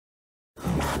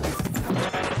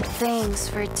Thanks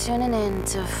for tuning in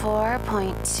to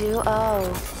 4.20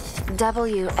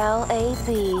 WLAB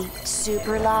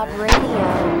Super Loud Radio.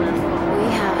 We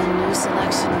have a new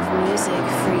selection of music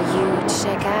for you to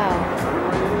check out.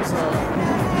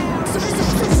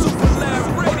 Super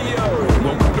Loud Radio.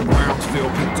 Welcome to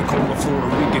Brownsville, Pensacola,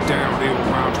 Florida. We get down, ill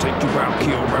rhymes, take you out,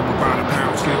 kill, rapper by the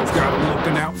pound scales. Got 'em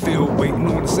looking outfield, waiting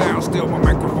on the sound. Still, my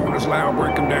microphone is loud,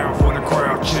 break 'em down for the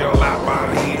crowd. Chill out by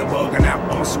the heater, bugging out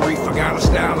on sweet. Forgot a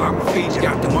style, I'm a feature.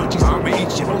 Got the munchies, I'ma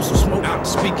eat you. Blow some smoke out the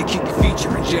speaker, keep the feature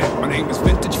in jet. My name is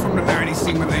Vintage from the 90s,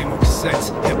 see my name on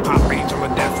cassettes. Hip hop angel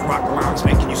of death, rock lines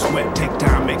making you sweat. Take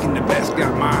time making the best,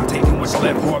 got mine taking what's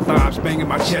left. Hard vibes banging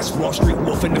my chest. Wall Street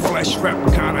wolf in the flesh,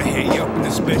 rapper kinda hate you up in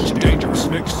this bitch. Dangerous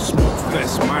mix, smoke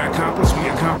fest. My accomplice, we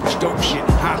accomplish dope shit.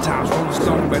 High times, Rolling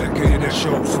Stone, better get it that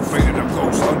show. So faded, I'm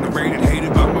ghost, underrated,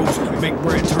 hated by most. Make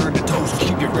bread, turn to toast,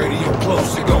 keep your radio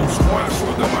close. It goes 1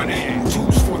 for the money,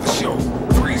 2's for the show,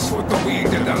 3's for the weed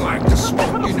that I like to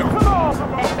smoke, you know.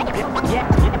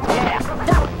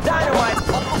 Dynamite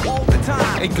all the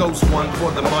time. It goes 1 for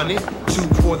the money, 2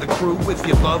 for the crew. If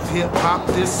you love hip hop,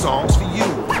 this song's for you.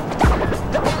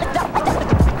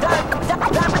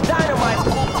 Dynamite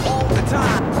all the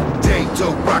time. Day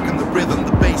dope, rocking the rhythm,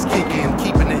 the bass kicking,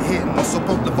 keeping it hitting. So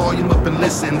pump the volume up and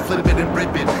listen, flip it and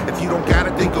rip it. If you don't got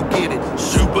it, then go get it.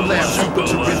 Super loud, super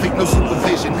terrific, no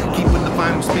supervision. Keeping the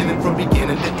vinyl spinning from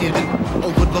beginning to ending.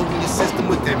 Overloading your system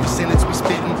with every sentence we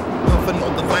spitting. Puffing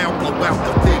on the loud, blow out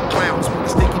the thick clouds.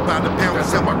 Sticky by the pound,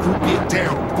 that's how my crew get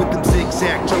down. With them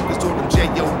zigzag jokers or them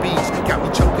J.O.B.s. Got me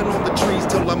choking on the trees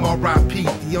till I'm R.I.P.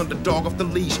 The underdog off the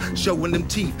leash, showing them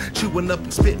teeth. Chewing up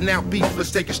and spitting out beef,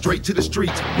 let's take it straight to the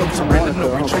streets. No surrender, no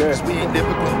retreat, cause we ain't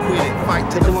never gonna quit it. Fight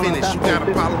to the finish, you got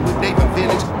a problem with David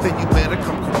Vintage, then you better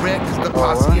come correct. Cause the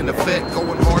posse in effect,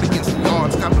 going hard against the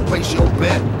odds, time to place your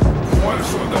bet. 1's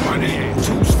for the money,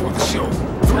 2's for the show,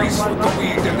 3's for the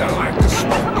weed that I like to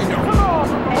smoke, you know.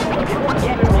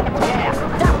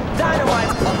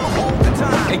 Dynamite all the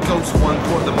time. It goes 1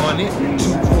 for the money,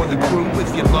 2 for the crew. If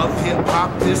you love hip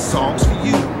hop, this song's for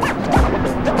you.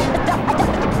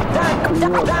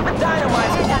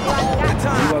 Dynamite all the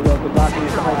time.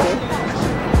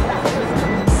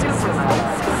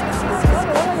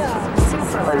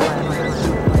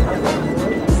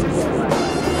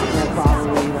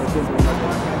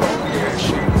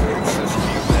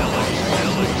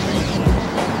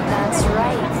 That's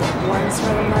right. 1's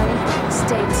for the money.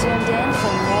 Stay tuned in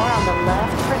for more on the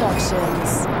Left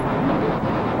Productions.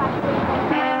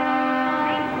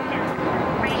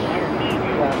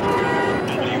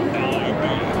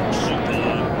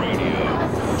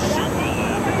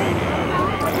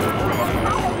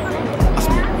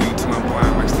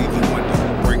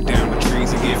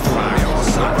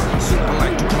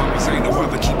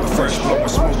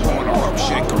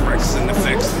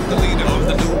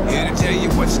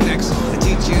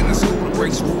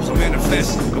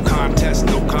 No contest,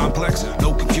 no complex,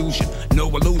 no confusion, no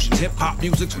illusions. Hip-hop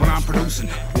music's what I'm producing.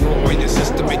 Raw in your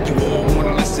system, make you all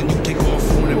wanna listen. You take off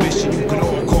on a mission, you can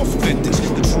all call for vintage.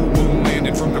 The true moon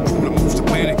landed from the crew that moves the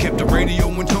planet. Kept the radio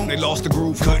in tone, they lost the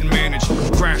groove, couldn't manage.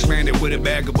 Crash landed with a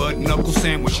bag of bud and knuckle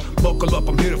sandwich. Buckle up,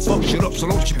 I'm here to fuck shit up, so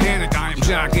don't you panic. I am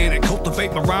gigantic,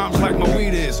 cultivate my rhymes like my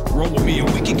weed is. Roll with me and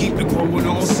we can keep it growing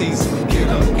all season. Get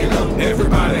up,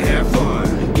 everybody have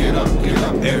fun. Get up,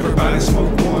 everybody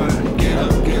smoke one. Get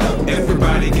up,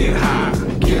 everybody get high.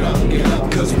 Get up,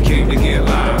 cause we came to get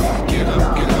live. Get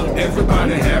up,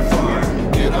 everybody have fun.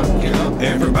 Get up,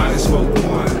 everybody smoke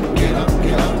one. Get up,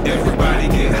 everybody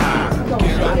get high.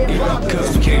 Get up,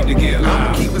 cause we came to get live.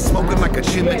 I'ma keep it smoking like a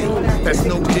chimney, that's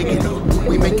no digging.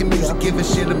 We making music, giving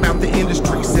shit about the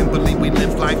industry. Simply, we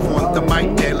live life on the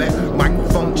mic daily.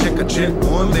 Microphone check a check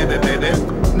one, baby.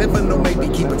 Never know, maybe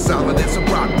keep it solid as a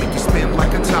rock. Make you spin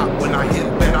like a top. When I hit,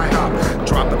 bet I hop.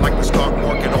 Drop it like the stock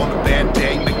market on a bad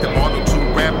day. Make them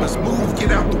auto-tune rappers move,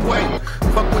 get out the way.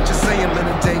 Fuck what you're saying,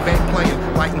 Leonard Dave ain't playing.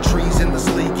 Lighting trees in the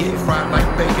sleet, getting fried like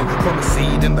bacon. From a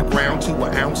seed in the ground to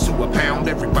an ounce to a pound.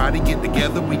 Everybody get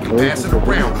together, we can pass it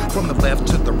around. From the left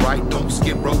to the right, don't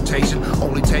skip rotation.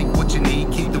 Only take what you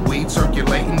need, keep the weed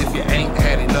circulating. If you ain't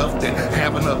had enough, then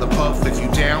have another puff. If you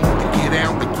down, then get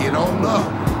out, then get on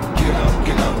up. Get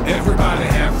up, everybody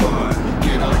have fun.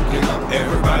 Get up,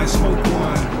 everybody smoke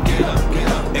one. Get up,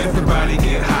 everybody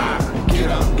get high. Get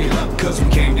up, cause we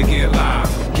came to get live.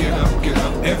 Get up,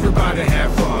 everybody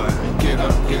have fun. Get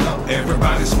up,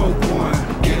 everybody smoke one.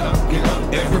 Get up,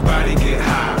 everybody get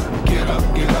high. Get up,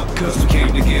 cause we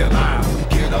came to get live.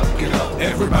 Get up,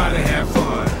 everybody have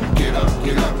fun. Get up,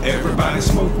 everybody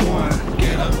smoke one.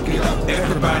 Get up,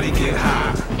 everybody get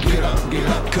high. Get up,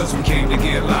 cause we came to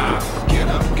get live. Get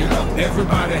up,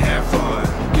 everybody have fun.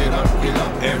 Get get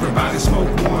up. Everybody smoke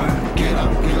one. Get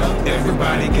up,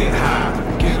 everybody get high.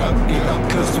 Get up,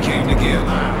 cause we came to get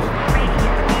live.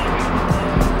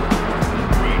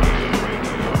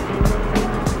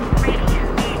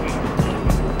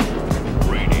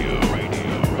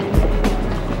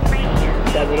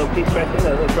 That little piece right there,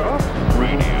 that little draw.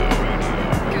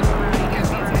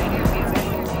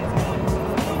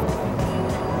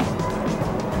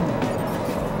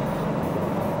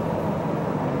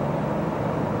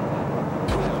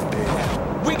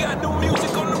 We got new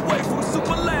music on the way from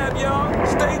Super Lab, y'all.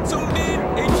 Stay tuned in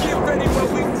and get ready while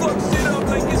we fuck shit up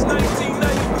like it's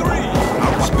 1993. I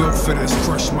was built for this,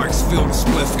 crush mics, feel the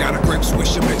spliff. Got a grape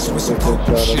swisher mixed with some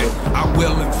purple shit. I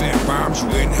will invent rhymes you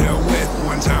inhale with.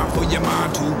 One time for your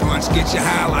mind, 2 blunts, get you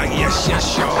high like yes,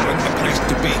 y'all in the place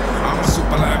to be. I'm a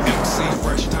Super Lab MC,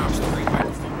 fresh times 3.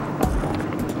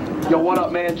 Yo, what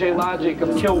up, man? J Logic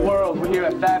of Kill World. We're here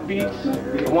at Fat Beats,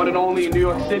 the one and only in New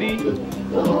York City.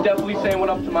 Definitely saying what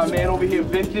up to my man over here,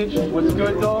 Vintage. What's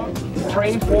good, dog?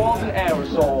 Trains, walls, and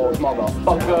aerosols,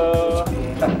 motherfucker.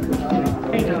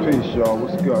 Peace, y'all.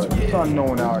 What's good? It's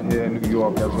unknown out here in New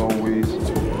York, as always.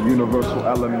 Universal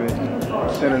Element.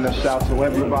 Sending a shout to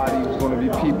everybody who's going to be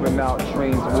peeping out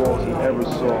trains, walls, and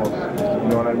aerosols. You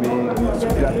know what I mean?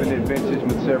 Definite vintage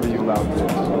material out there.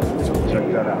 So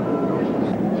check that out.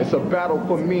 It's a battle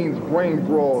for means, brain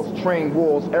brawls, train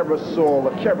walls, aerosol,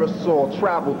 a carousel,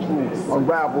 travel through,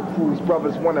 unravel crews.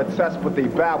 Brothers want to test, but they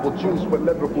babble juice with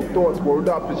lyrical thoughts. Word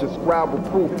up is just Scrabble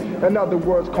proof. In other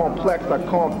words, complex, I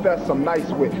confess I'm nice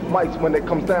with mics when it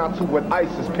comes down to what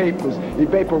ISIS papers. They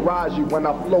vaporize you when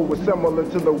I flow with similar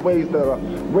to the ways that a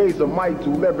razor might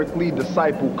do. Lyrically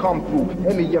disciple, come through.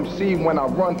 Any MC when I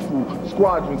run through.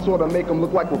 Squadron sort of make them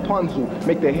look like Rapunzel.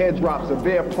 Make their head drops of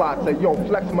their plots. Say, yo,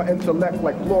 flex my intellect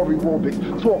like glory aerobics.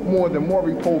 Talk more than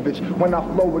Maury Povich. When I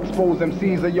flow, expose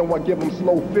MCs, and yo, I give them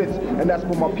slow fits. And that's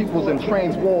for my peoples in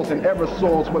trains, walls, and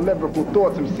aerosols. With lyrical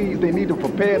thoughts, MCs, they need to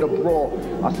prepare to brawl.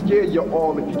 I scare you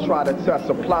all if you try to test.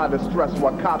 Apply the stress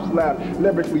while cops laugh.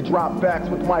 Lyrically drop backs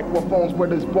with microphones where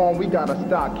this born. We gotta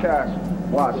stock cash.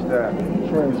 Watch that.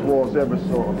 Trains, walls,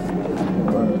 aerosols.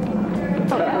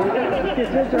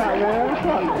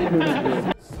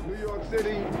 New York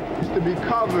City used to be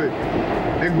covered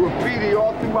in graffiti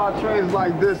all through our trains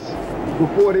like this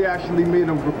before they actually made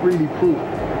them graffiti proof,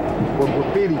 or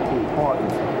graffiti proof, pardon.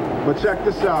 But check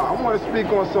this out, I want to speak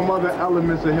on some other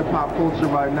elements of hip-hop culture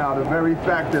right now. The very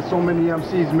fact that so many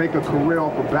MCs make a career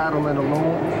off of battling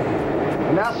alone.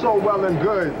 And that's so well and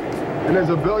good. And there's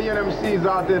a billion MCs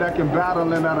out there that can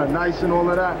battle and that are nice and all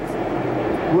of that.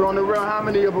 But on the real, how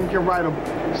many of them can write a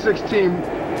 16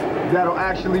 that'll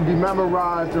actually be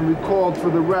memorized and recalled for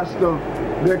the rest of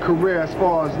their career, as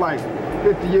far as like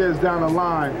 50 years down the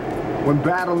line, when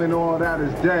battling and all that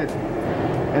is dead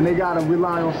and they gotta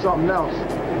rely on something else.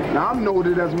 Now I'm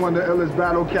noted as one of the illest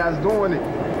battle cats doing it.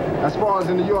 As far as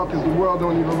in New York, because the world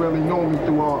don't even really know me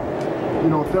through all, you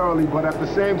know, thoroughly. But at the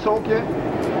same token,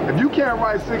 if you can't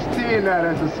write 16 that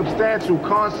as a substantial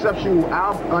conceptual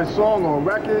song or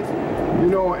record, you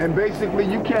know, and basically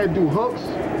you can't do hooks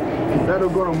that are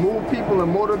gonna move people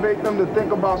and motivate them to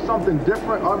think about something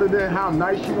different other than how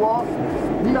nice you are,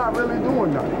 you're not really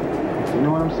doing nothing. You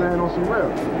know what I'm saying? On some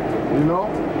real. You know?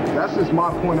 That's just my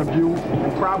point of view,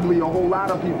 and probably a whole lot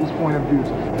of people's point of views.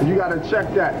 And you gotta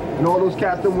check that. And all those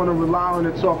cats that wanna rely on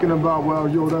it talking about, well,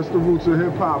 yo, that's the roots of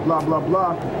hip hop, blah, blah,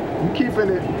 blah. You're keeping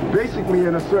it basically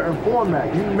in a certain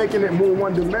format. You're making it more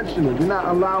one-dimensional. You're not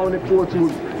allowing it for it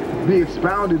to be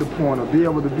expounded upon or be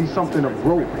able to be something of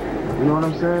growth. You know what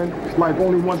I'm saying? It's like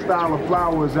only one style of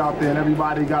flowers out there and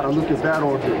everybody gotta look at that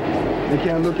all day. They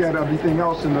can't look at everything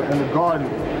else in the garden.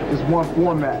 It's one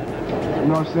format. You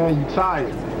know what I'm saying? You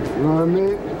tired. You know what I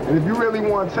mean? And if you really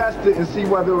want to test it and see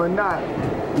whether or not,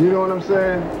 you know what I'm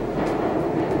saying?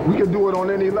 We can do it on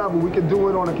any level. We can do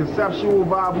it on a conceptual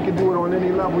vibe. We can do it on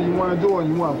any level you want to do it.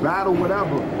 You want to battle,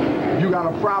 whatever. If you got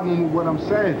a problem with what I'm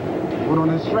saying. But on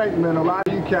this strength, man, a lot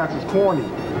of you cats is corny.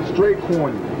 Straight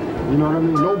corny. You know what I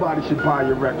mean? Nobody should buy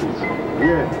your records.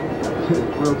 Yeah.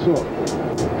 Real talk.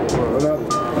 Whatever.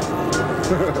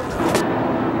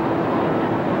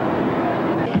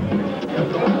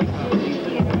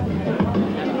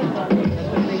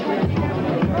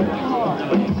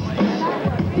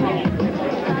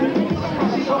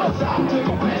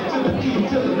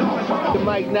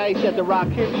 Mike Nice at the Rock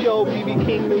Hip Show, BB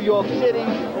King, New York City.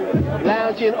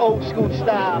 Lounging old school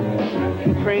style.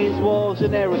 Trains, walls,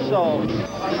 and aerosols.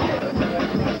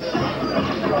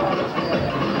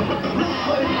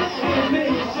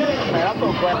 Man, I'm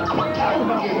so glad.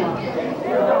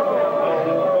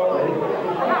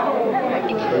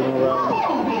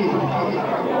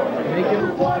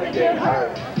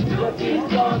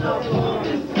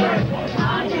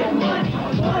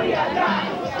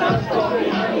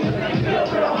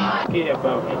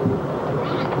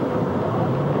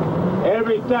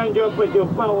 Every time you put your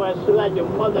power, I slap your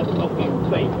motherfucking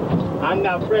face. I'm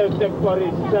not afraid the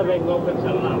 47 opens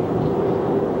the mouth.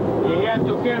 You have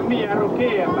to get me, I don't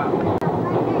care about it.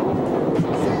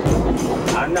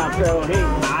 I'm not afraid of him.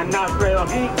 I'm not afraid of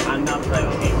him. I'm not afraid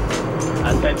of him.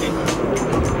 I said it.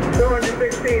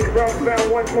 216, Bronx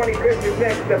bound 125th is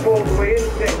next. Step all the way in,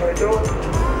 take my door.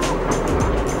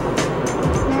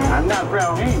 I'm not afraid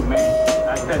of him, man.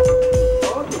 I said it.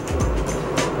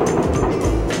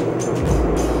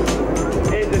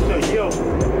 Ese soy yo,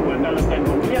 cuando no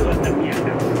tengo miedo a esta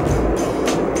mierda.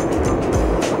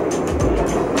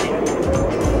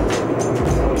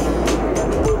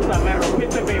 Puta, me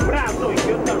rompiste mi brazo y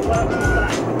yo te lo voy a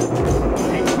mostrar.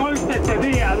 En corte este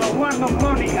día, I don't want no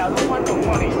money, I don't want no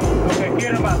money. Lo que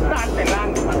quiero es bastante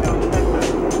lana para que lo sepas,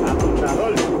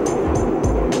 abusador.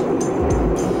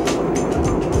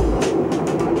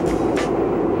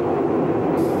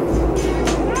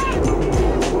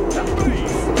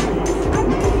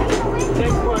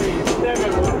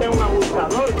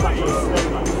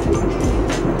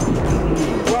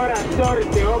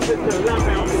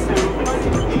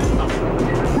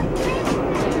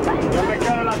 Yo me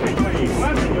quedo la 59,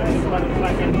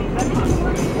 para que no sepa.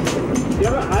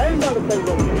 A él no le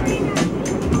tengo miedo.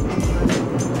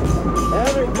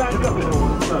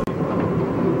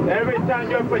 Every time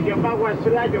you put your mouth and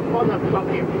slap your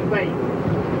motherfucking face.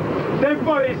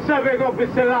 1047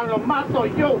 officer, lo mato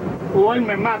yo o él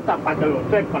me mata para que lo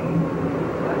sepan.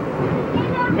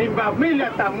 Mi familia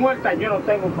está muerta, yo no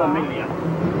tengo familia.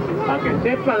 Para que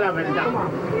sepan la verdad.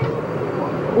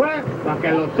 Pues, para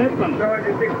que lo sepan.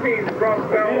 216, Bronx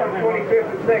bound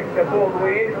 125th is next. Step all the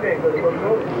way in, take my door.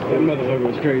 That motherfucker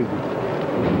was crazy.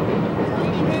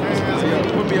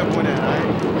 Put me up on that, alright?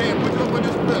 Man, put me up on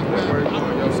this book, man.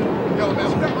 Yo, man,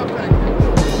 step my back.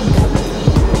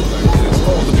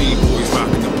 All the B-boys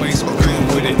rocking the place, agreeing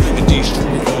with it and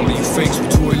destroying all of you fakes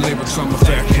with toy lyrics. I'm a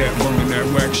fat cat running that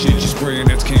whack shit, you spraying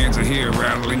that's cans of hair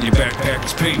rattling your backpack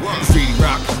is paint. Graffiti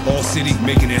rock, all city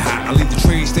making it hot. I leave the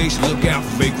train station, look out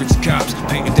for vagrants and cops,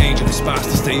 painting dangerous spots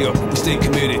to stay up. We stay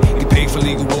committed, get paid for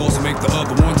legal walls and make the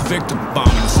other ones a victim.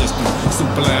 Bombing the system,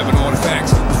 super lab and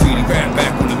artifacts. Graffiti rap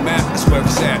back on the map, that's where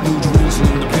it's at. New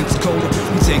Jerusalem, the Pensacola,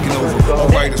 we taking over. All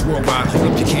writers worldwide,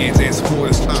 hold up your cans and support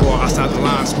us. Draw outside the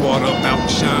line, squad up out.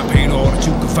 Shine, paint all that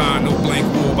you can find, no blank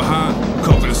wall behind.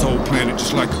 Cover this whole planet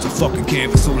just like it's a fucking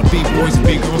canvas. So the big boys and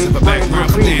big girls have a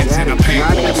background for dancing. I paint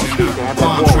walls and I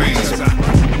palm trains. I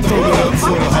throw it up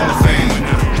for the Hall of Fame. And I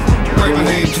write my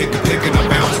name, take a pic and I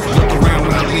bounce. Look around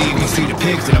when I leave, you see the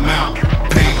pigs that I'm out.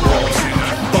 Paint walls and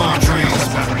I bomb trains.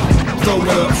 I throw it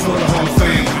up for the Hall of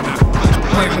Fame. And I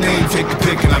write my name, take a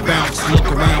pic and I bounce. Look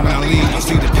around when I leave, you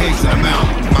see the pigs that I'm out.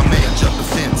 My man jumped the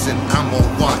fence and I'm on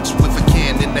watch with a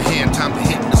can in the hand, time to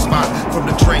hit the spot. From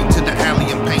the train to the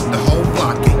alley and paint the whole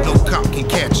block. Ain't no cop can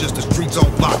catch us, the streets on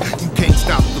block. You can't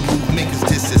stop the movement cause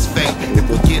this is fate. If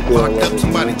we get locked up,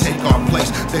 somebody take our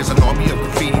place. There's an army of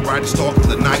graffiti writers stalking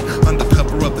the night. Under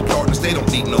cover of the darkness, they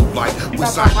don't need no light. We're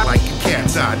sight like a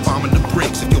cat's eye, bombing the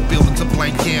bricks. If your building's a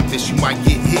blank canvas, you might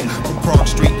get hit. From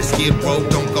Cross Street to Skid Row,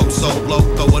 don't go so low.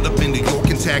 Throw it up in New York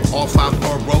and tag all 5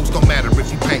 boroughs. Don't matter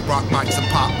if you paint rock mics and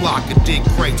pop block and dig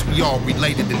crates. We all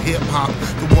related in hip-hop.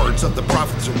 The words of the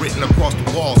prophets are written across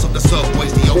the walls of the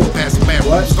subways, the overpass, and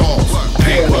bathroom stalls.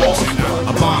 Paint walls and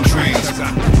I bomb trains.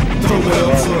 I throw it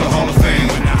up for the Hall of Fame.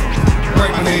 And I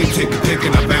write my name, take a pic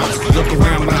and I bounce. Look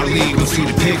around when I leave, you'll see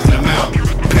the pigs that I'm out.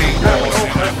 Paint walls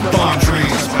and I bomb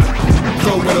trains. I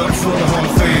throw it up for the Hall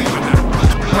of Fame. And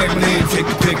I write my name, take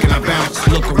a pic and I bounce.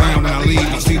 Look around when I leave,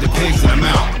 you'll see the pigs that I'm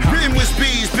out. Written with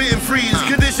speed, spitting freeze.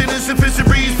 Condition insufficient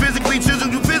reads. Physically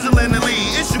chiseled, you fizzling the lead.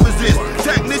 Issue is this.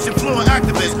 Technician, fluent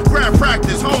activist. Graph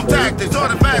practice, home tactics,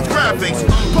 artifacts, graphics.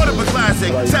 Part of a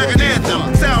classic, tag an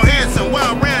anthem. Sound handsome,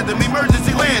 wild random,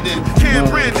 emergency landing. Cam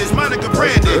Brandish, Monica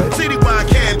Brandon. Citywide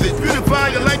canvas, beautify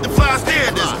you like the fly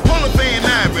standards. Hall of Fame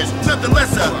average, nothing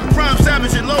lesser. Rhyme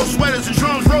savage and low sweaters and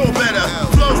drums roll better.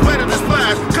 Flows better than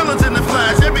splash, colors in the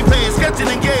flash. Every page sketching,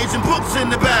 engaged, and books in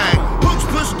the bag. Hooks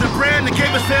pushed the brand and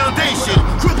gave us foundation.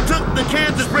 Crook took the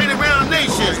Kansas braid around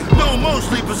nations. No more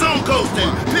sleepers on coasting.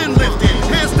 Pin lifting,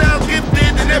 hairstyles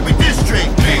gifted in every district.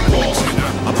 Paint walls and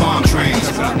I bomb trains.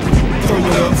 I throw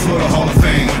it up for the Hall of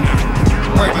Fame. And I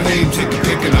write my name, take a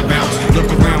pic and I bounce. Look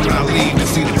around when I leave and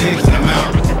see the pigs that I'm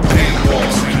out. Paint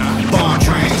walls and I bomb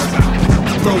trains.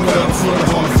 I throw it up for the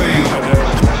Hall of Fame. And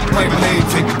I write my name,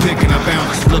 take a pic and I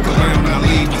bounce. Look around when I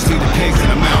leave and see the pigs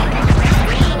that I'm out.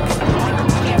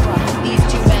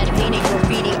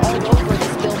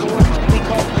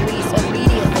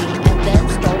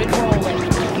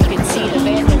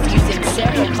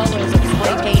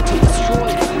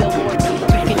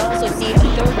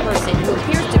 person who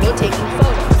appears to be taking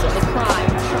photos of the crime.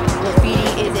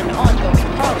 Graffiti is an ongoing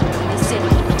problem in the city.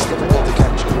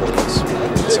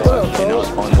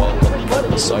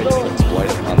 The site brings blight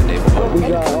upon the neighborhood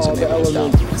and puts a neighborhood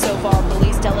down. So far,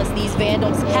 police tell us these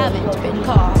vandals haven't been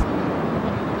caught.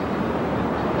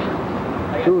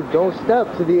 Dude, don't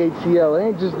step to the ATL. It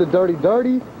ain't just the dirty.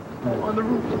 On the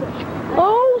roof.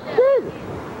 Oh, shit!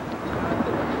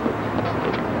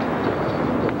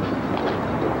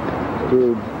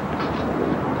 Dude,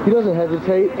 he doesn't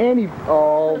hesitate, and he...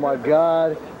 Oh, my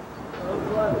God.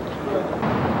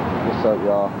 What's up,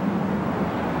 y'all?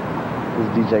 This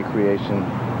is DJ Creation,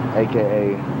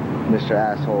 a.k.a. Mr.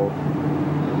 Asshole.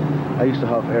 I used to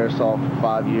huff aerosol for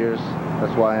 5 years.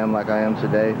 That's why I am like I am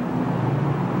today.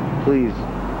 Please,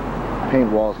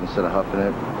 paint walls instead of huffing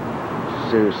it.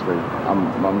 Seriously,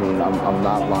 I'm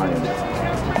not lying.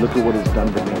 Look at what it's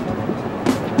done to me.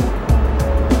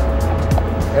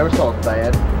 Aerosol is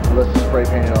bad, unless it's spray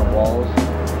painted on walls.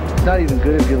 It's not even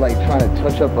good if you're like trying to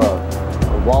touch up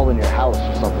a wall in your house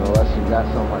or something, unless you got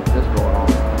something like this going on.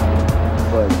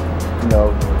 But, you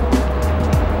know,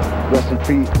 rest in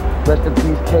peace,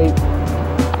 Kate.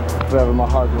 Forever my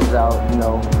heart goes out, you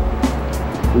know,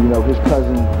 his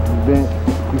cousin, Vint,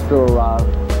 he's still alive.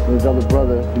 And his other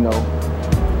brother, you know,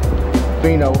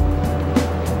 Fino,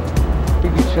 he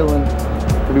be chilling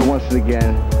every once and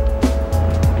again.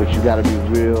 But you gotta be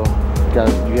real,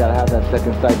 you gotta have that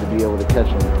second sight to be able to catch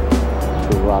him.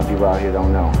 Because a lot of people out here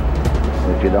don't know.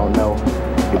 And if you don't know,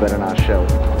 you better not show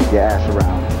your ass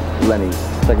around. Lenny,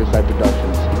 Second Sight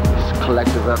Productions. It's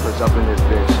collective efforts up in this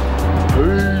bitch.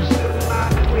 Peace!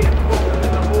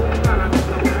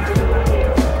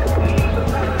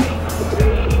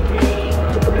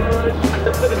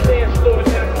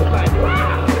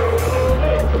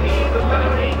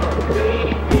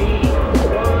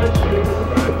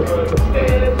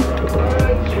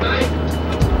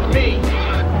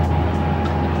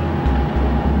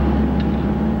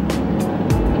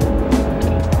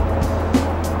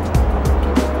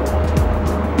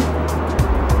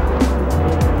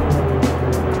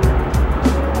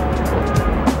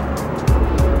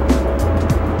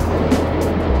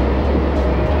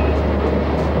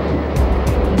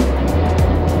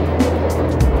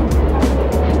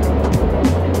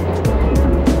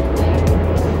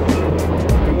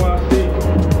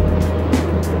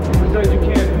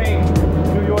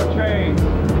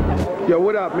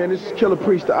 Man, this is Killer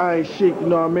Priest, the Iron Sheik, you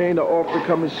know what I mean? The offer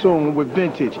coming soon with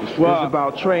Vintage. It's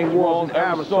about train walls and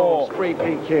aerosol, spray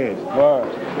paint cans. Wow.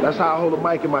 That's how I hold a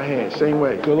mic in my hand, same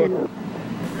way. Good luck.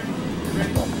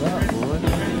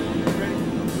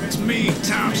 It's me,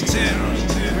 times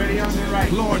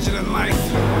 10. Larger than life.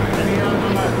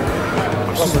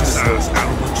 I'm supersized,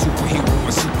 outlook, superhero,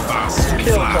 and supervisor.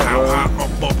 Superfly, how high,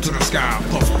 up to the sky.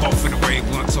 Puff in the wave,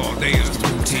 blunts all day is the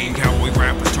routine. Cowboy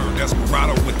rappers turn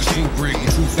desperado with the shoe ring.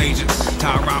 Truth agents,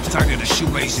 tie rhymes tighter than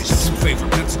shoelaces. Two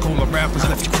favorite Pensacola rappers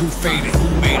left your crew faded.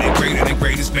 Who made it greater than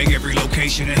greatest? Bang every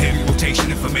location and heavy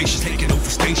rotation. Information taking over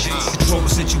stations. Control the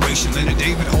situation, Leonard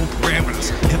David hold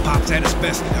parameters. Hip hop's at its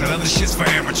best, but other shit's for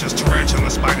amateurs. Tarantula,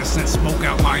 spider sense, smoke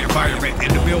out my environment. In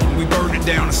the building, we burn it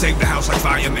down and save the house like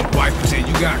firemen. Why pretend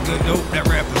you got good dope? That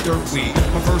rap is dirt weed.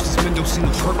 My verse is Mendocino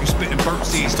twerk, you spitting burnt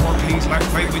seeds. Torpedoes like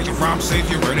fight with your rhyme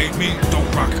savior, it ain't me. Don't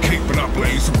rock a cape, but I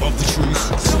blaze above the trees.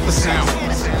 Super sound.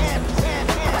 Super sound.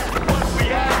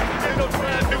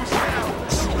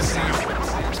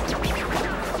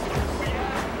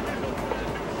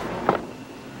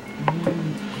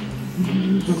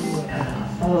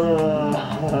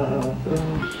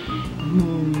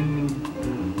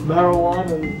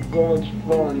 Marijuana is so much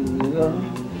fun, you know?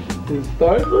 It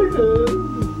starts like this,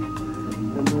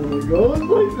 and then it goes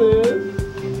like this,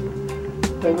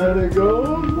 and then it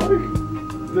goes like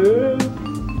this,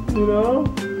 you know?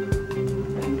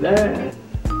 And then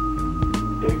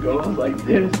it goes like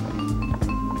this,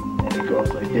 and it goes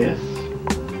like this.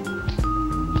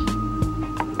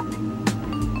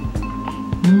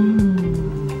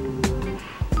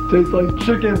 Tastes like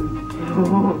chicken.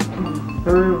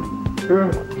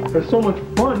 There's so much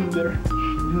fun there.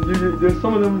 There's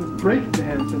some of them break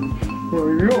dance and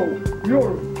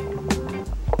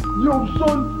yo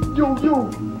son, yo,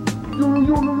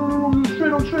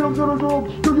 straight up,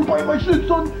 yo, you bite my shit,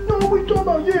 son. Yo, what you talking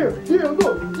about? Yeah,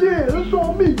 look, yeah, that's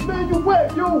all me, man. You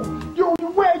wet, yo, you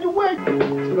wet. Yo,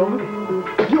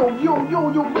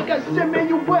 look at shit, man,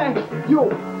 you wet. Yo,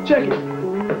 check it.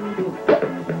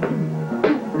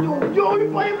 Yo, you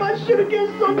biting my shit again,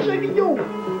 son. Check it, yo.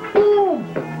 Boom.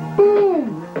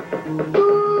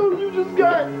 You just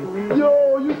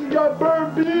got burnt,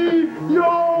 B. Yo,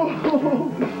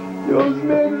 this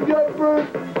man just got burnt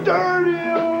dirty,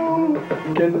 yo.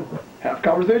 can have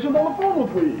conversations on the phone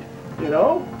with me, you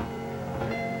know?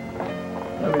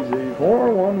 Let me see,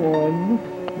 411.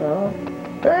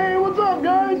 Hey, what's up,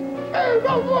 guys? Hey,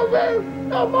 what's up,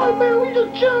 man? Oh, my man, we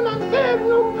just chilling on the bed, you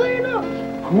know what I'm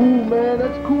saying? Cool, man,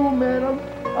 that's cool, man.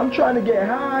 I'm trying to get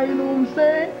high, you know what I'm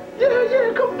saying?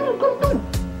 Yeah, come through.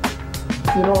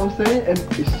 You know what I'm saying? And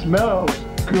it smells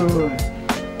good.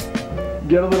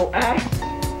 Get a little axe.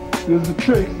 This is the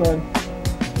trick, son.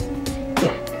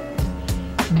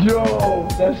 Yo,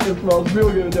 that shit smells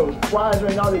real good. There was flies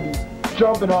right now, they be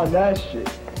jumping on that shit.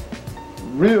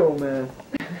 Real, man.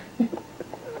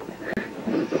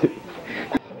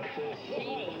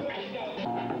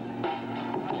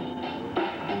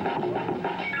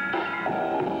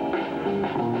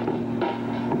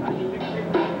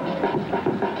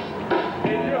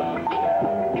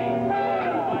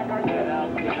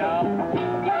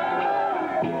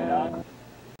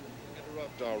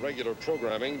 Regular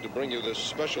programming to bring you this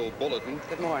special bulletin.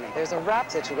 Good morning. There's a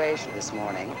rap situation this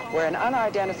morning where an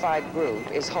unidentified group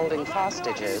is holding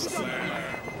hostages.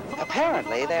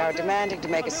 Apparently, they are demanding to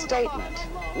make a statement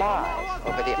live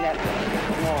over the network.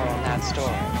 More on that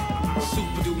story.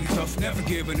 Super duty tough, never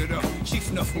giving it up. Chief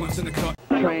enough once in the cut.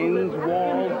 Trains,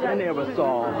 walls, and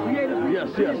aerosol.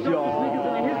 Yes,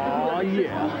 y'all.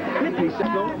 Yeah.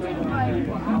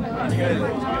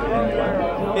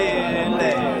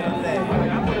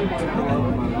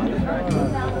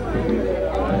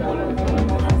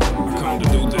 Come to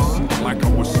do this like I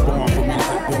was spawned for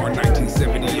music, born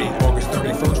 1978. August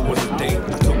 31st was the date.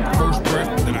 I took my first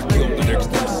breath, then I killed the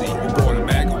next MC. We bought a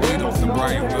bag of weed off the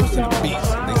Brian Wilson beats.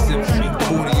 They sent me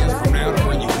 40 years from now to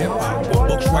bring you hip hop. What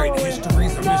books write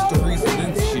histories and mysteries and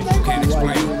then shit you can't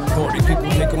explain. Party people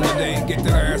take on the day and get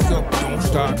their ass up. Don't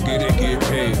stop, get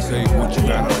paid. Say what you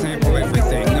got, I sample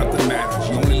everything, nothing matters.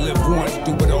 You only live once,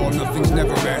 do it all, nothing's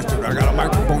never mastered. I got a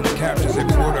microphone that captures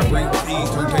every word I bring with ease.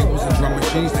 Turntables and drum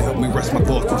machines to help me rest my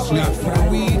thoughts and sleep. For the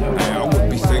weed, I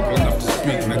wouldn't be stable enough to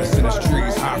speak. Medicine is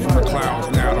trees, high from the clouds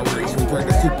and out of reach. We bring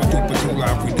the super duper too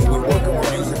loud. We do it working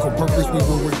with musical purpose. We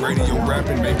will with radio rap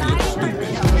and make it look stupid.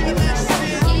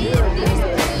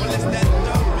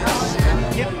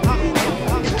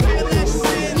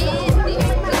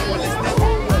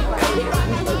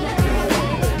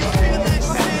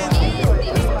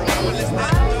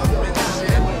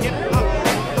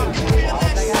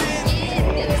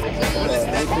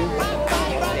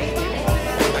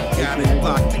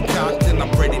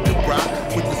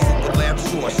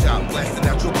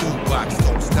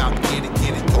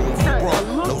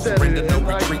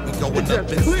 Up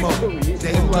in smoke.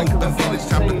 Day dope advantage,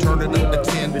 time to turn it up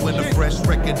to 10. When a fresh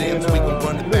record ends, we gon'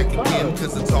 run it back again.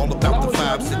 Cause it's all about the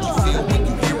vibes that you feel when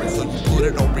you hear it. So you put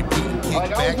it on repeat and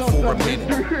kick back for a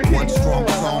minute. One strong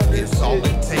song is all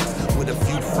it takes. With a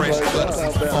few fresh cuts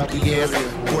and some funky ass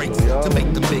breaks to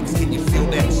make the mix. Can you feel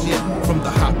that shit? From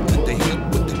the hop to the hip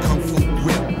with the kung fu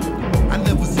grip. I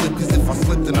never slip, cause if I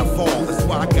slip then I fall. That's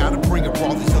why I gotta bring it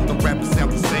raw. These other rappers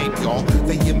sound the same, y'all.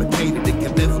 They imitated, it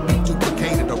can never be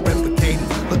duplicated or replicated.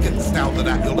 Look at the style that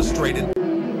I illustrated.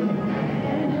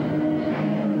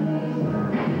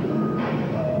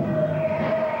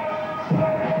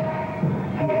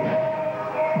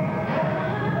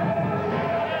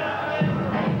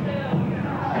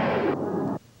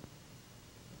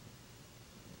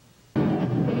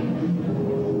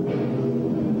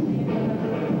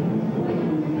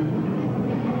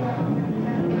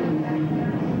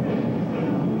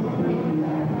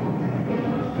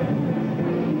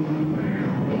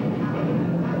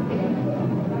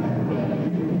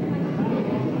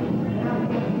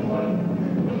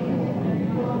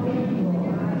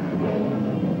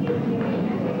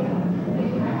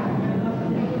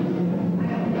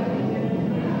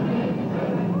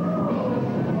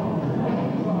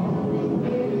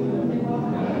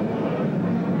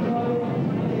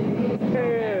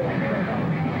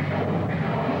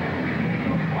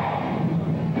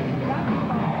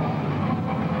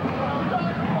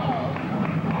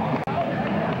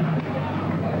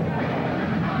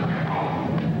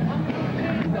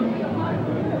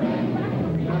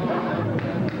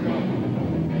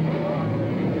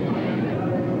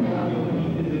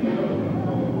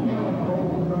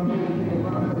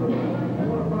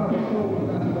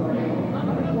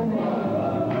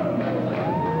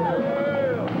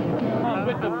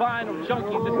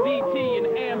 Junkies, it's DT and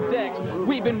Amdex.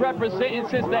 We've been representing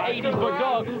since the 80s, but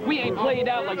dog, we ain't played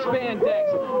out like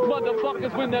spandex.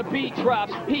 Motherfuckers when the beat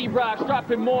drops, he rocks,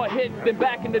 dropping more hits than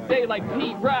back in the day like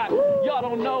Pete Rock. Y'all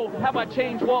don't know how I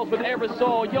change walls with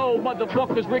aerosol. Yo,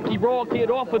 motherfuckers, Ricky Raw, get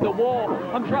off of the wall.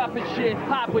 I'm dropping shit,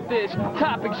 hot with this,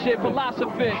 topic shit,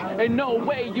 philosophist. Ain't no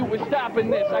way you was stopping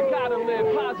this. I gotta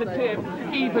live positive,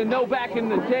 even though back in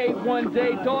the day, one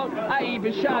day, dog, I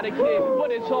even shot a kid.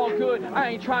 But it's all good, I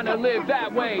ain't trying to live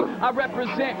that way. I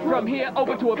represent from here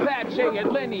over to Apache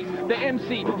at Lenny's, the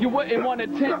MC. You wouldn't want to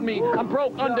tempt me. I'm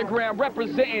broke underground,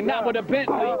 representing, not with a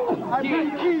Bentley. I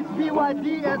beat keys,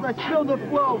 BYD as I spill the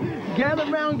flow. Gather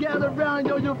round,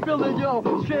 yo, you feel it, yo.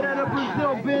 Straight out of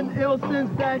Brazil, been ill since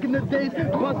back in the days.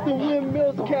 Bustin'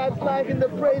 windmills, cats lagging the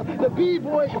praise. The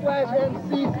B-boy slash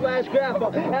MC slash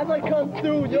grapper. As I come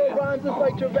through, your rhymes is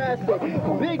like Jurassic.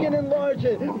 Big and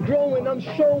enlarging, growing, I'm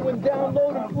showing,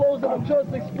 downloading flows, and I'm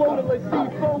just exploding like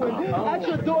C4ing. At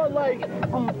your door like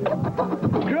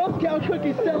Girl Scout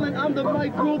cookie selling, I'm the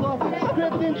mic ruler.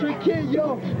 Script intricate,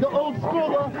 yo, the old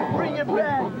schooler. Bring it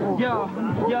back, yo,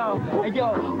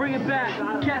 bring it back.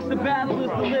 Cast the battle is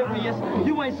delirious.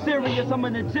 You ain't serious, I'm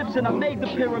an Egyptian, I made the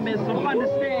pyramids, so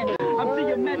understand. I'm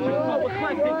geometric, flow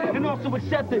eclectic, and also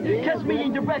accepted. Catch me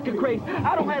in your record craze.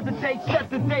 I don't hesitate, set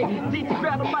the date. DT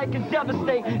grab the mic and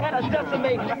devastate, and I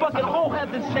decimate fucking whole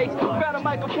heaven sakes. Grab a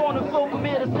microphone and flow from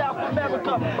here to South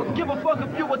America. Give a fuck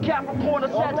if you a Capricorn or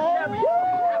Sagittarius.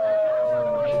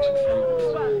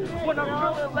 When I'm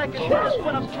drilling like a dash,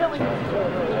 when I'm killing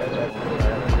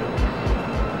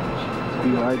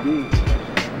BYD.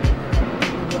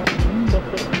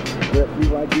 That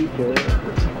BYD kid.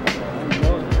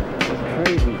 That's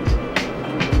crazy.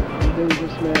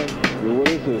 Dangerous man. Yo, what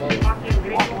is this?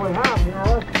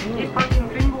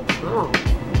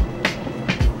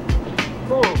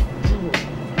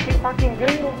 Fucking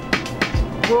gringo.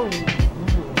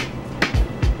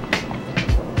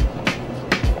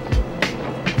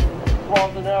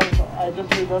 Walls and arrows, I just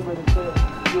remembered to say it.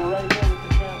 You're right there with the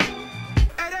camera.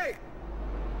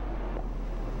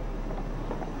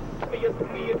 Used to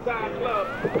be a time club,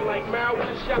 like Mal with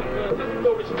a shotgun. Just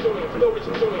know what you're doing, know what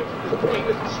you're doing. It's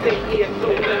pointless to stay here, so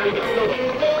let me know.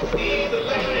 See the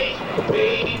light,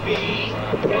 baby,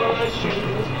 your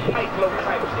shoes, high flow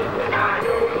type shit. I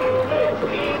know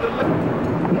see the light.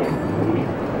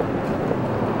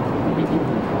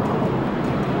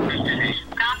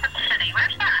 Gotham City,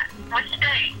 where's that? What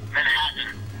state?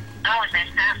 Manhattan. Oh, is that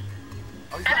stuff?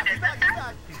 Oh, he's back, he's back, he's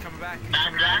back. He's coming back, he's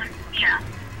coming back. Yeah.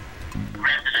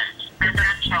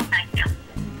 Residential, thank you.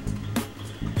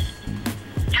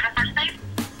 Do you have a first name?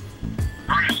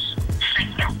 Bruce,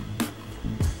 thank you.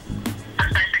 I'm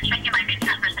sorry, sir, check you might be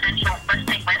at residential, first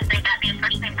name, last name, that be his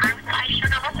first name, Bruce. I should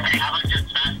know what's today. How was just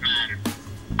Batman?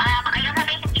 I don't have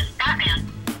anything, just Batman.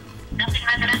 Nothing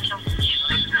residential. You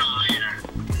live here.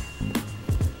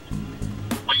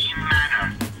 Wayne Manor.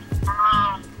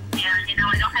 Oh, yeah, you know,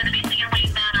 I don't have anything in Wayne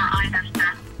Manor either,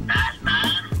 sir.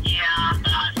 Batman? Yeah,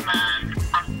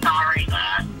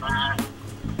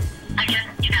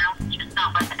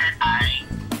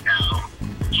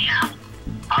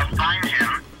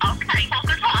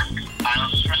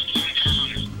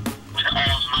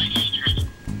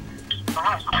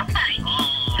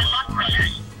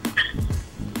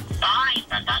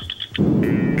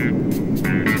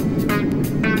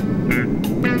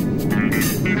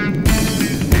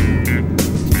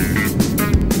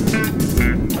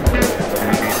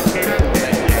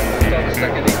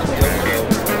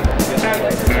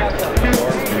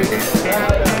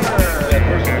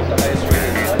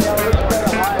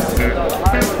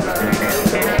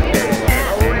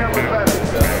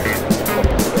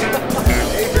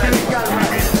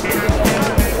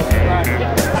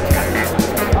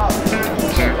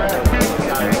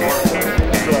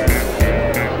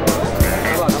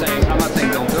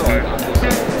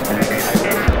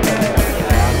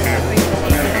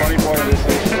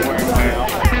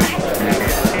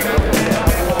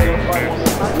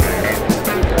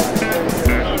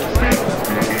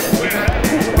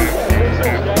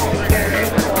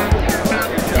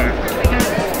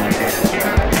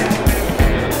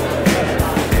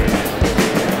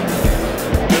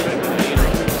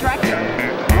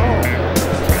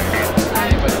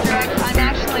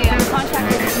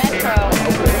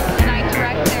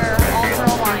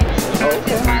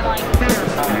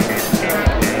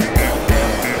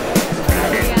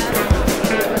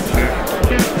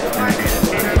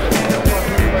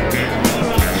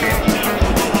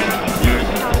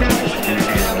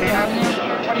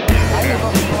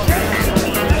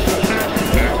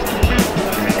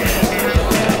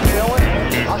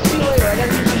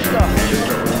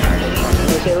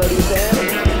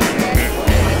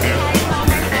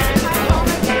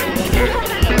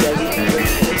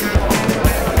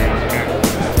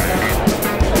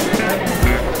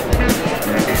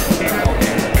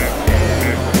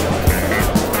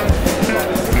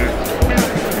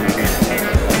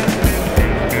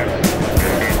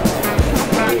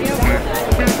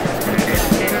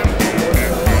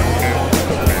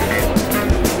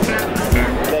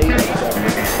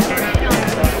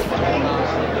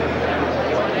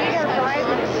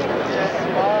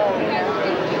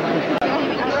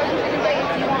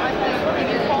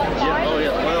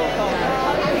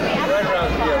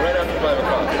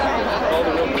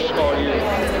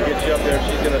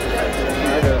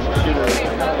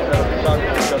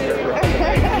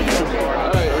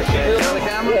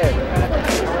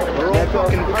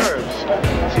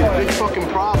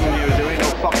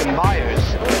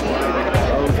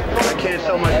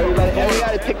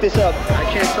 pick this up. I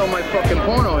can't sell my fucking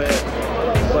porno here,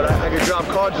 but I could drop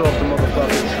cards off the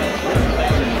motherfuckers.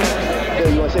 Yo,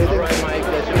 you want to say anything? All right, Mike,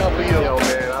 that's enough for you. Yo,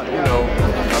 man,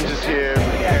 I'm just here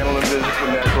handling business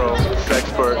with Necro,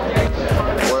 Sexpert.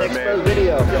 Word, man.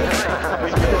 Video.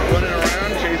 Running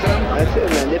around, chasing them? That's it,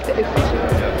 man.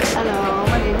 Hello,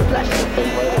 my name is Blush.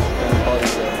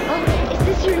 Oh, is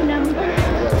this your number?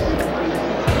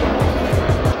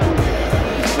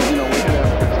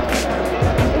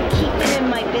 Keep it in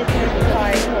my business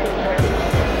card holder.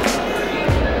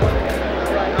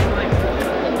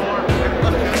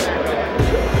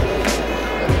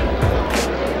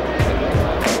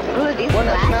 Ooh, these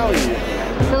glasses.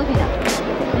 Filipino.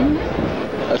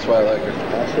 That's why I like her.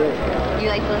 That's it. You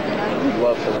like Filipinos?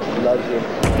 Love her. Loves you.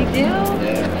 You do?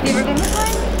 Yeah. You ever been with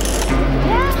one?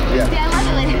 Yeah? Yeah. See, I love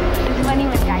it when it's funny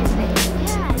when guys say,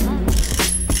 yeah, I love it.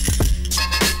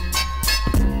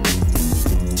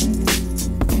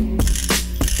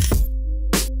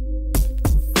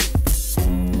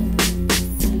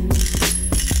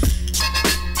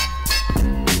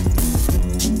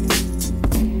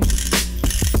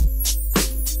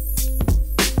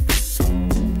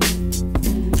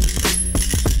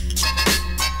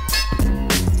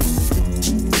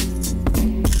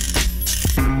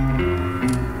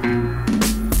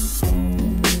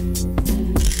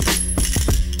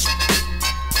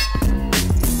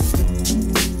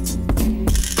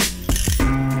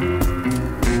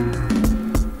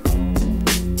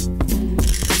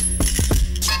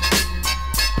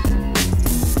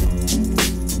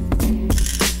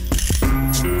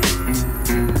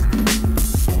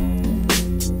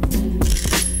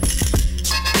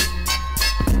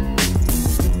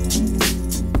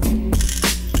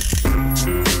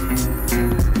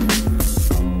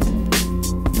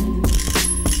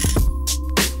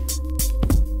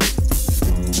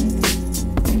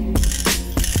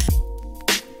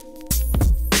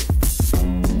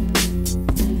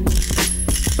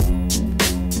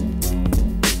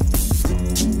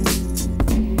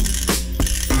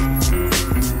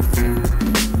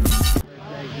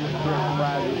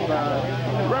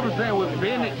 Represent with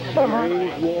business.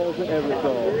 Trains, walls, and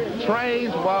aerosol.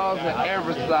 Trains, walls, and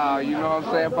aerosol. You know what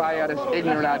I'm saying? Everybody out that's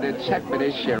ignorant out there, check for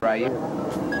this shit right here.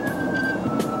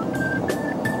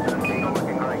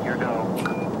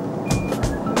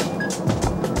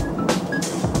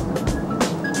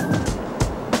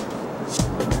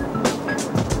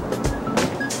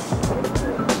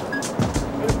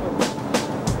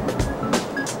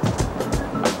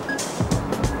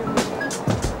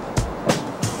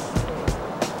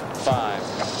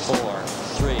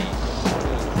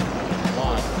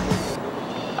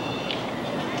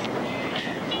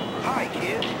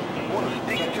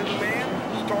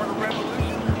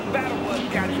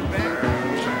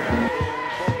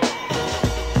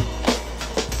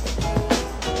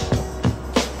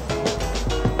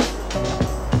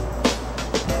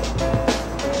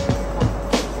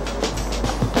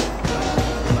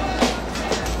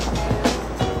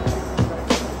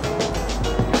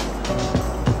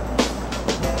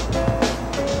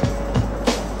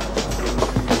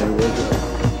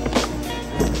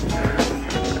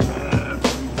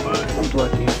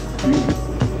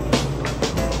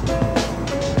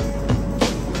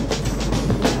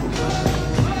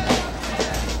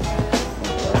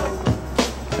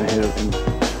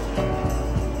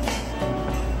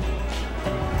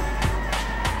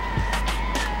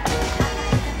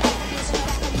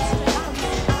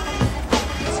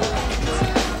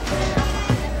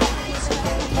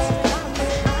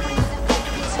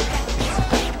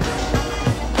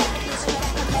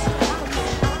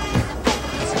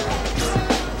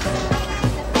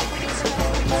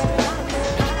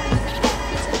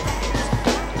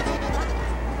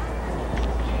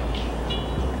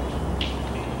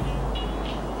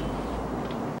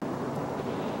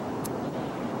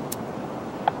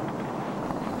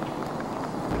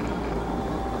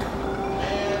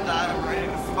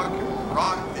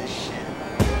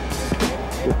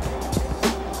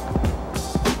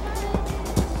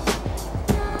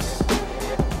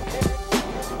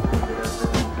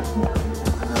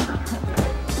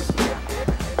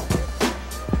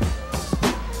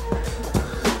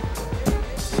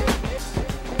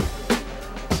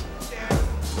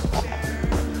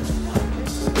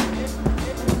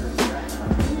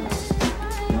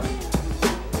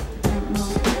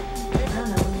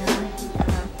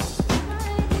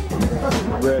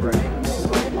 Ready.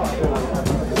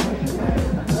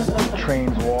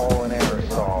 Trains, wall, and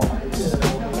aerosol.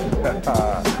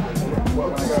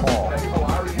 Paul.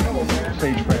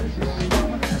 Sage Francis.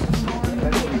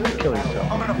 Kill yourself.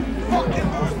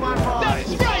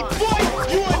 That's right, boy!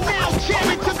 You are now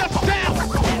jamming to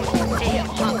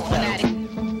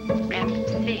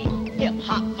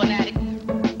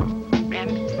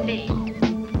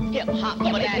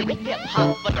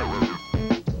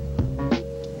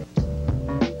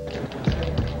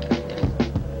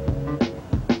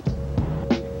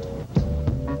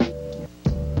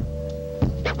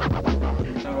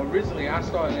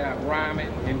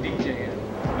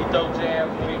Joe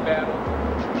Jams when he battled.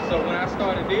 So when I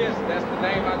started this, that's the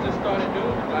name I just started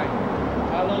doing. Like,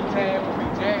 my little tag would be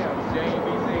Jams,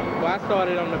 J-A-M-Z. Well, I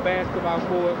started on the basketball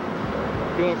court,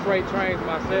 doing freight trains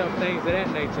myself, things of that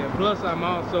nature. Plus, I'm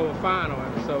also a fine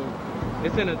artist, so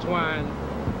it's intertwined,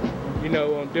 you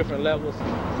know, on different levels.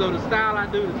 So the style I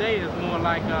do today is more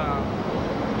like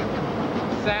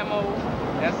Samo,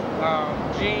 that's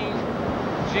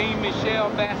Jean-Michel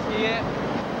Basquiat.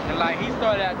 And like, he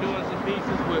started out doing some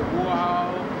pieces with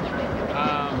Warhol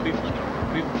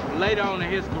later on in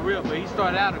his career, but he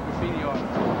started out a graffiti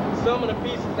artist. Some of the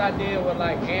pieces I did were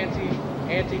like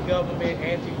anti-government,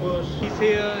 anti-Bush. He's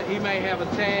here, he may have a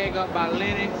tag up by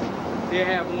Lenox, he'll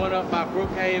have one up by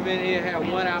Brookhaven, he'll have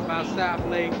one out by South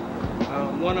Lake,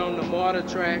 one on the Martyr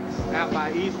tracks out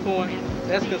by East Point.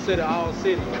 That's considered all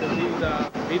city,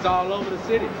 because he's all over the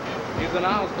city. He's an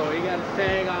all-star, he got his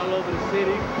tag all over the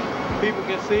city. People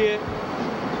can see it.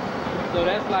 So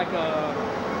that's like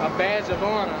a badge of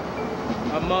honor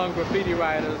among graffiti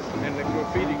writers and the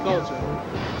graffiti culture,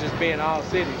 just being all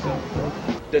city. So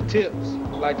the tips,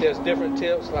 like there's different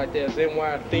tips, like there's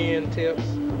NY thin tips,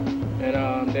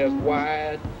 and there's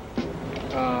wide,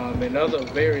 and other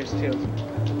various tips.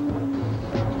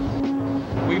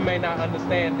 We may not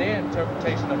understand their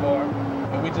interpretation of art,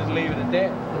 but we just leave it at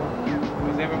that,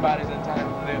 because everybody's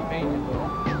entitled to their opinion.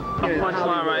 A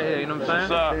punchline right here, you know what I'm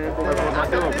saying?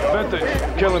 What's up?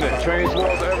 Vintage, killing it. Trains,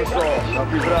 walls, AEROSOL. Now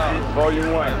keep it out.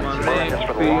 Volume 1. My man,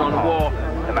 be on the wall.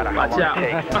 Watch out.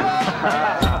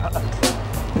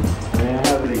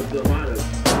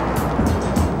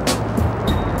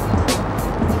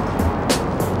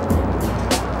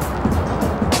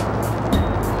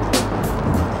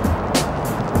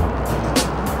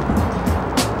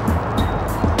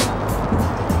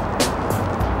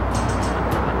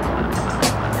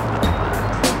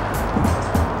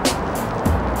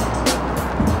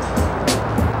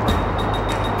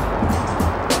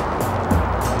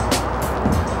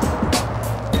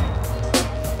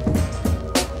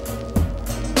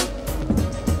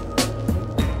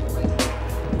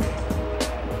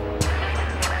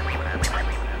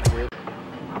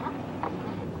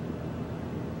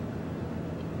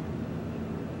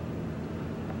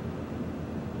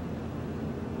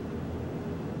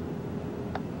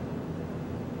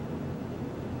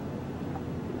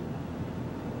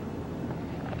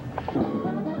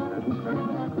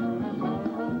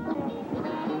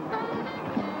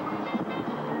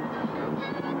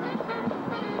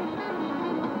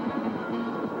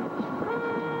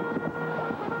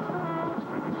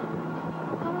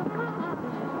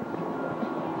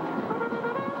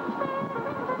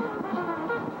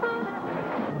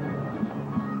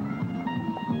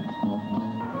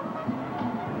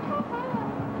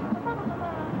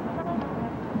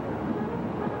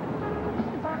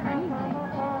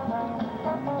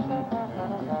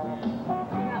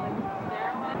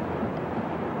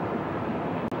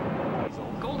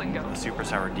 Super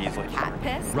sour diesel. Cat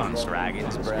piss. Runs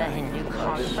Dragon's Breath. New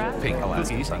contract. Pink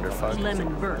Cookies. Thunderfuck.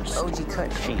 Lemon burst. OG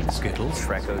cut cheese. Skittles.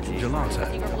 Shrek OG.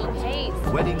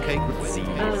 Gelato. Wedding cake with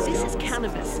seeds. This is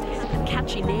cannabis. And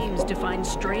catchy names define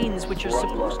strains which are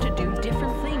supposed to do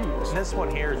different things. This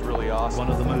one here is really awesome. One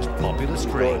of the most popular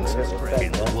strains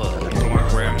in the world. My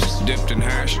grams dipped in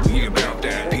hash. We about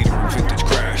that. Peter and vintage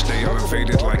crash. They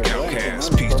elevated like outcasts.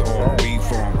 Piece to all weed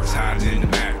farmers hiding in the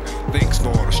back. Thanks for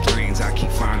all the strains I keep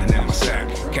finding in my sack.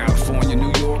 California,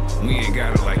 New York, we ain't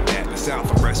got it like that. The South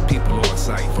arrest people on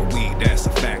sight for weed, that's a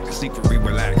fact. The secret we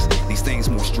relax. These things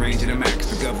more strange than the max.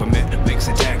 The government makes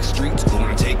attack. Streets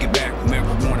gonna take it back.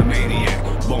 Marijuana maniac,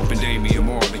 bumping Damian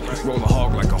Marley. Roll a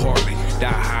hog like a Harley. Die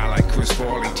high like Chris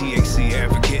Farley. THC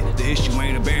advocate. The issue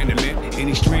ain't abandonment.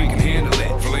 Any strain can handle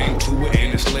it. Flame to it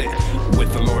and it's lit.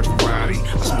 With a large variety,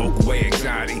 I smoke away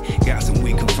anxiety. Got some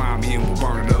weed, confine me and we'll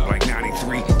burn it up like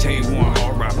 93. T1,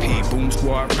 R.I.P. Boom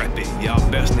Squad, rep it. Y'all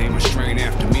best name a strain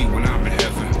after me when I'm in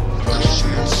heaven.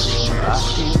 I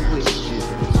can't wait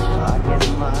till I get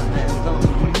my hands on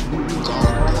you.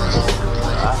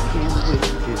 I can't wait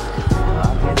till I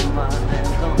get my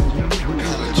hands on you.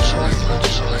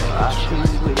 I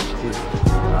can't wait till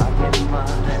I get my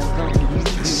hands on you.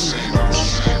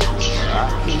 I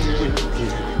can't wait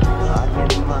till I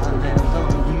get my hands on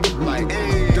you.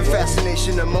 The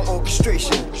fascination of my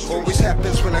orchestration always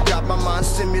happens when I got my mind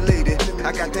stimulated.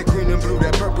 I got that green and blue,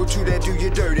 that purple too, that do you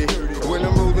dirty. When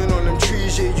I'm rolling on them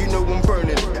trees, yeah, you know I'm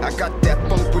burning. I got that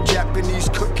funk with Japanese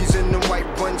cookies and them white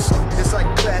buns. It's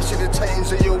like Clash of the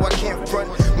Titans, and yo, I can't front.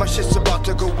 My shit's about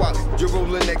to go out. You're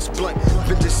rolling next blunt.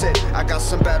 Vintage said, I got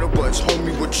some battle buds.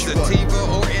 Homie, what you want? Sativa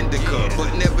or indica,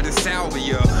 but never the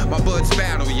salvia. My buds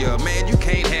battle ya, man, you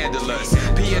can't handle us.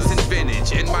 PS and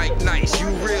Vintage and Mike Nice, you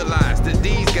realize that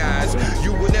these guys,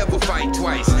 you will never fight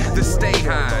twice. The Stay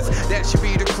Highs, that should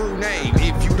be the crew name.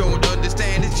 If you don't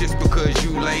understand, it's just because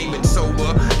you lame and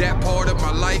sober. That part of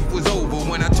my life was over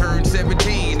when I turned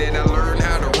 17 and I learned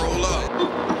how to roll up.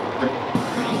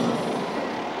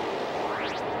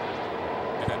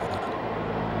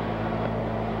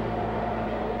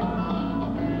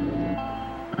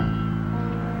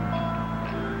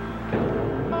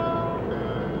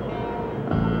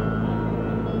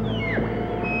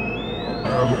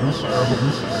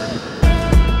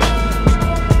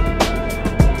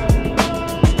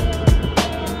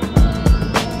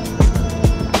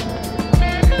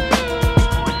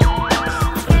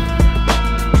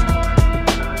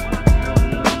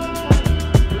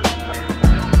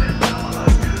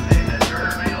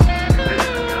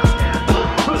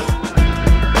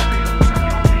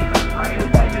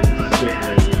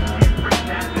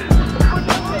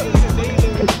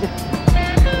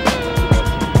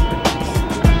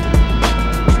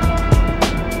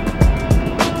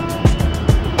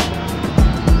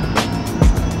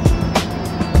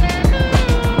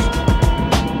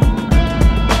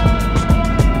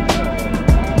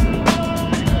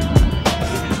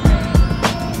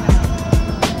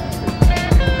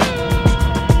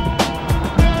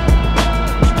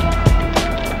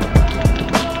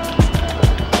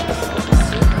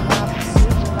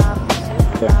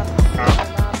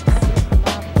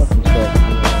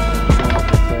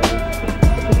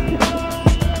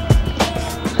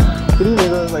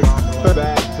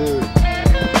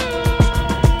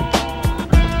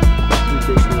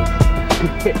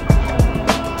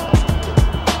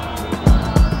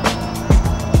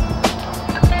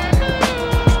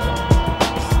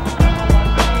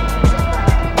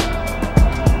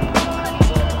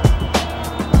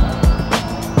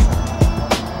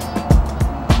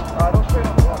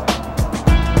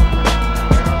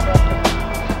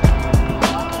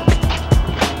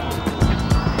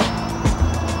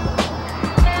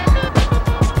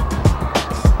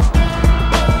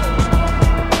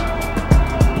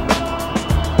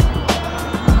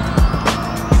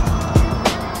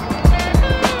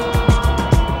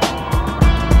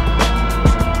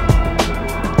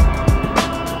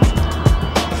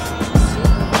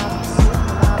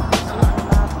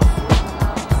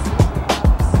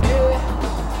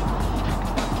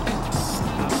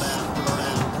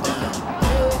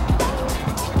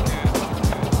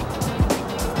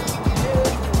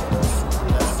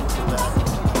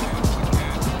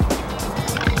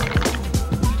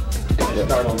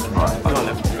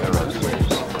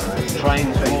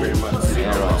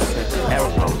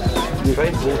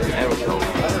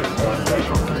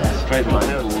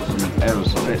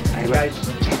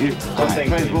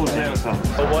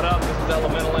 What up? This is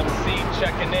Elemental MC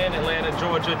checking in, Atlanta,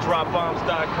 Georgia,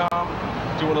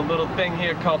 dropbombs.com. Doing a little thing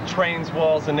here called Trains,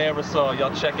 Walls, and Aerosol.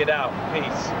 Y'all check it out.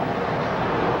 Peace.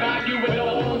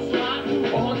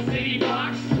 On city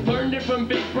blocks, learned it from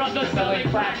Big Brother, selling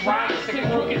crack rocks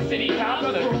and crooked city cops.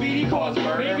 The graffiti cause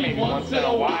murder maybe once in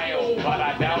a while, but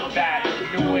I doubt that.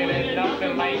 Doing it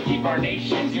nothing like keep our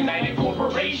nations united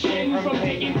corporation from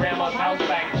taking grandma's house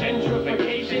back.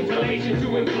 Gentrification, relation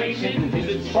to inflation, is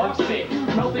it sparks it,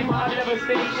 melting my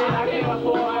devastation. I gave up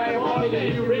for I wanted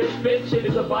it. You rich bitch, it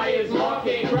is a buyer's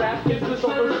market. Crap kids with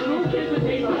over screw kids with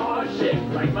taste of hardship.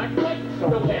 Like my click,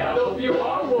 the way I hope you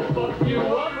are will fuck you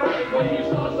up right when you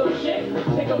saw some shit.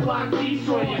 Take a block,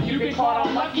 destroy you. You get caught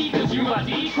unlucky cause you my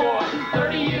decoy.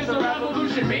 30 years of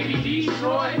revolution, baby,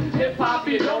 destroy. Hip hop,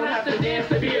 you don't have to dance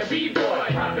to be a b-boy.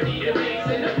 Property debates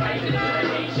in the fight,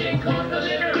 determination, cause the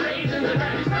liberation,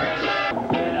 the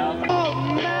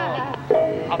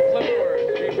I flip words,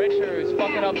 three Richards,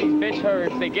 fucking up these bitch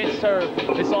herds, they get served,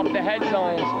 it's off the head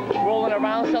zones, rolling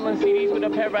around selling CDs with a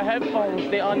pair of headphones,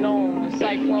 they unknown, the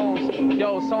cyclones,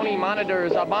 yo, Sony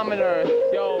monitors, abominator,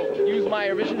 yo, use my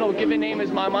original given name as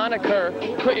my moniker,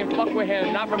 couldn't fuck with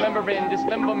him, not remembering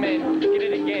dismemberment, get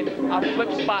it again, I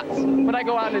flip spots, when I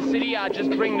go out in the city, I just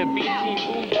bring the BT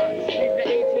food, leave the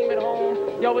A-team at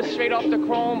home, yo, it's straight off the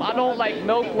chrome, I don't like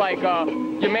milk like,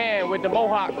 your man with the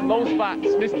mohawk, low spots,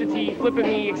 Mr. T flipping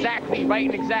me exactly, right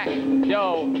and exact.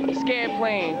 Yo, scared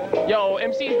plane. Yo,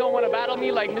 MCs don't want to battle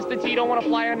me like Mr. T don't want to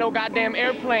fly on no goddamn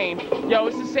airplane. Yo,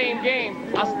 it's the same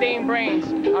game. I stain brains.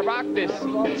 I rock this.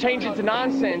 Change it to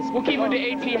nonsense. We'll keep with the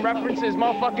A-team references.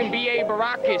 Motherfucking B.A.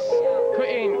 Baracus.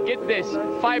 couldn't get this.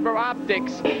 Fiber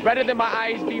optics, redder than my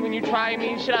eyes be when you try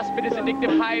me. Should I spit this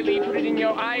addictive highly, put it in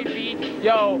your IV?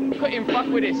 Yo, couldn't fuck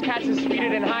with this. Cats is sweeter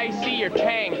than high C or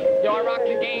Tang. Yo, I rock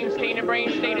the game, stay in the brain,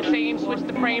 stay the same. Switch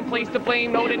the frame, place the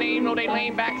blame, know the name, know they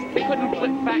lame backs. They couldn't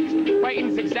flip facts.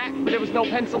 Writing's exact, but there was no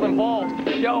pencil involved.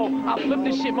 Yo, I flip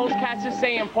this shit, most cats is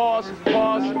saying pause,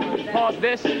 pause, pause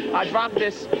this. I drop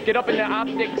this, get up in the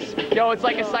optics. Yo, it's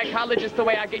like a psychologist the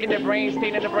way I get in the brain,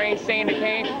 stay in the brain, saying the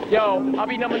cane. Yo, I'll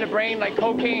be numbing the brain like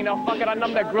cocaine. Oh, fuck it, I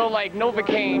numb that grill like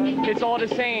Novocaine. It's all the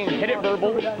same, hit it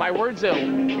verbal, my words ill.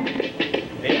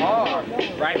 They are.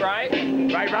 Right.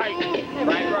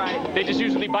 They just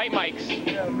usually bite mics.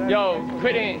 Yo,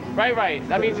 couldn't. Right.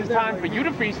 That means it's time for you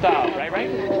to freestyle. Right.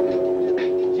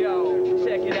 Yo,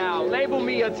 check it out. Label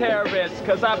me a terrorist,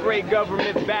 cause I break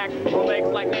government's back on legs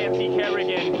like Nancy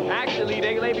Kerrigan. Actually,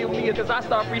 they label me cause I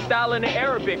start freestyling in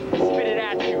Arabic. Spit it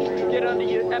at you. Get under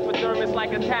your epidermis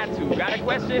like a tattoo. Got a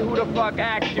question? Who the fuck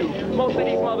asked you? Most of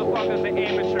these motherfuckers are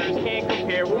amateurs, can't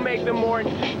compare. We'll make them more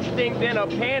extinct than a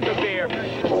panda bear.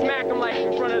 Smack them like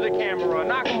in front of the camera.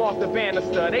 Knock them off the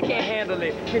banister. They can't handle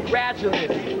it.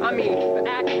 Congratulations. I mean,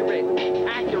 accurate.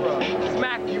 Acura.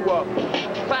 Smack you up.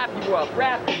 Clap you up.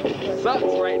 Rap sucks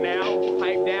right now.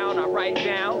 Pipe down, I write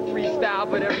down. Freestyle,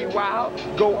 but every while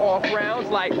go off rounds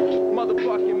like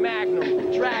motherfucking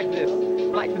Magnum. Drag this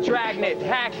like the dragnet.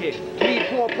 Hack it.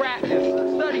 Need more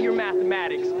practice. Study your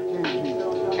mathematics.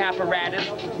 Apparatus.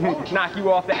 Knock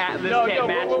you off the atlas. Can't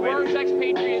match with. Worms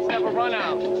expatriates never run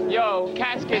out. Yo,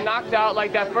 cats get knocked out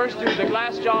like that first dude, the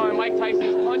glass jaw and Mike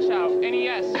Tyson's punch out.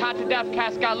 NES, hot to death,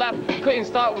 cats got left. Couldn't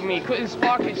start with me, couldn't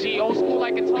spark it, G. Old school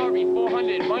like Atari,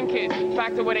 400, Run Kids.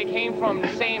 Back to where they came from,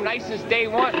 the same, nice since day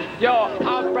one. Yo,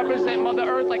 I'll represent Mother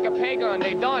Earth like a pagan.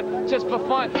 They done, just for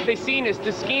fun. They seen this,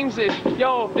 the schemes is.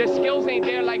 Yo, their skills ain't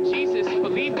there like Jesus.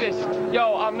 Believe this.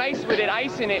 Yo, I'm nice with it,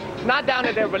 icing it. Not down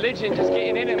to their religion, just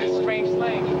getting in this strange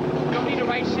slang. You don't need to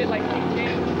write shit like King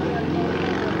James.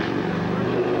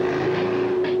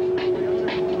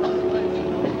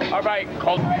 Alright,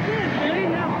 called.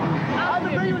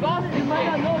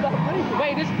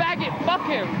 Wait, this faggot, fuck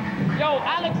him. Yo,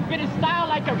 Alex bit his style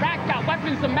like a rat, got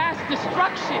weapons of mass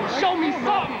destruction. Show me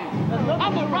something.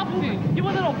 I'm erupting. You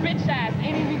a little bitch ass.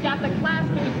 Ain't even got the class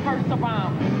for this first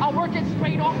rhyme. I'll work it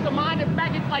straight off the mind of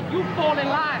faggots like you fall in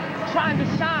line, trying to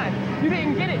shine. You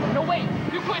didn't get it. No, wait.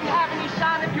 You couldn't have any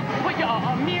shine if you put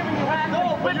a mirror in your ass.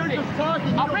 No, but you're just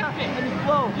talking. I ripped it. And it's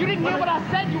slow. You didn't hear what I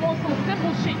said. You want some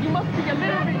simple shit. You must be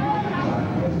illiterate.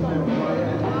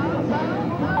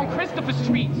 On Christopher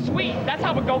Street, sweet, that's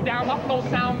how it go down. My flow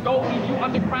sound go, leave you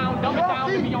underground, dumb it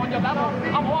down to be on your level.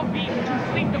 I'm on beat, but you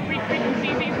sleep the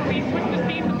frequencies easily. Switch the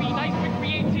scenes to be nice with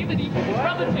creativity. It's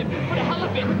relative, for the hell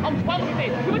of it. I'm 12 with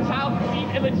it. You a child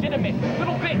conceived illegitimate.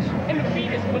 Little bitch, and the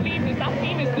fetus, believe this. I've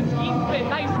seen this, the scheme's been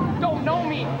nice. Don't know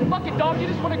me. Fuck it, dog, you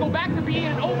just want to go back to being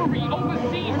an ovary,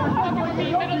 overseas. Fucking with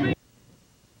me, middle.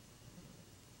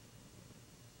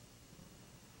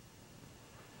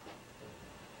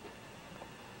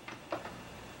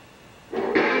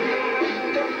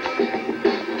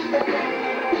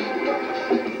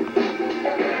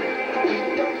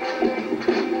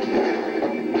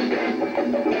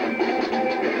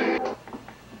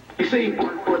 See,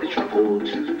 one for the trouble,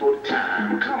 two for the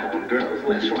time. Come on, girls,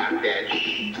 let's rock that.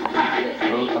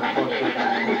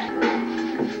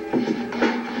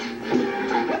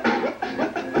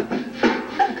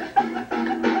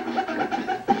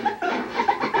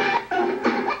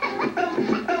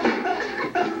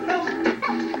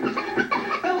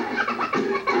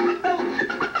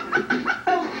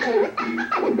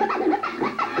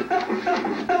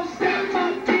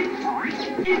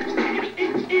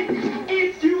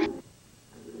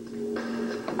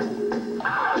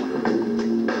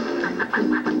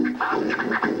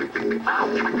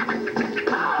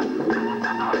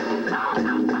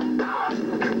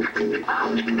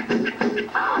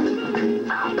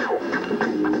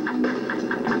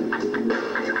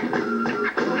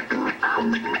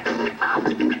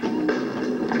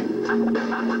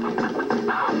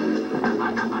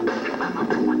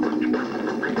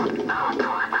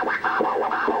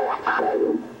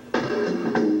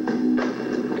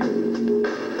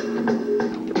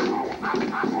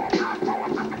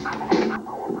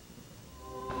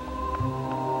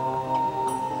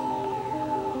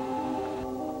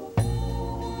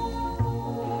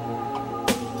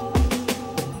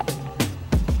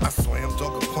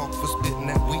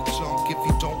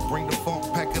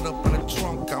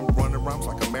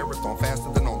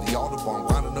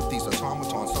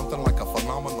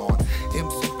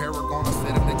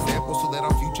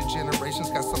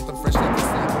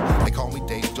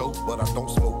 But I don't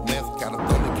smoke meth, got a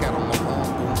thundercat on my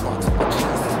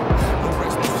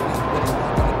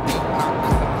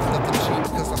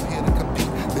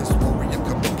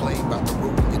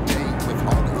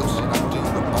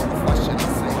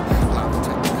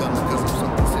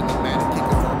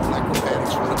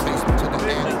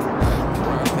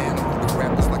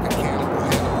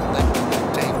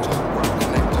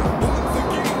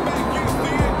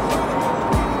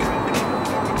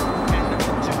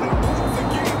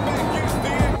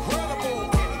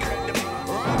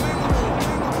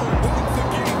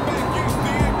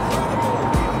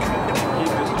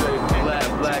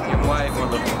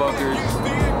motherfuckers.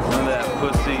 None of that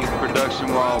pussy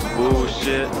production wall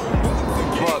bullshit.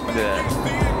 Fuck that.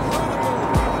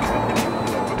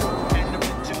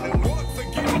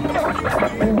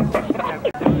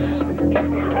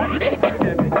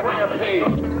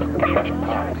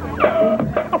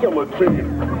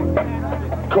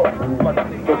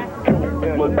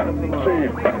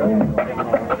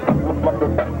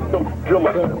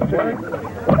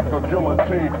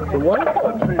 The what?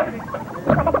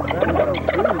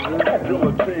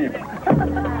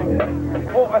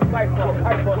 Oh, a cipher,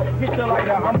 hit you like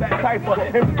that, I'm that type of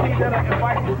MC that I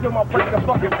invite you to my place to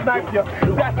fucking snipe you.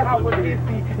 That's how it is,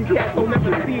 see, you can't go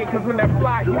never see it, cause when that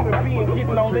fly human being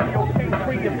getting all in your face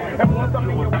freaking, and once I'm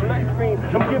in your bloodstream,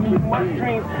 I'm giving you my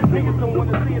dreams. Niggas don't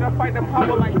wanna see it, I fight them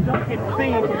power like junket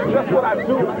scenes. That's what I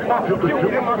do, I kill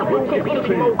in my crew, get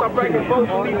close, I brag and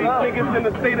boast, leave these niggas in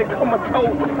the state of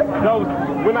comatose. Those,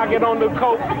 when I get on the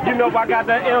coat, you know I got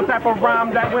that ill type of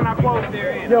rhyme that when I quote,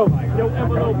 yo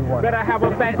envelope, better have a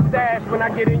fat stash. When I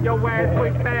get in your ass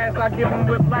quick fast, I give them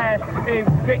whiplash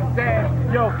and big dash.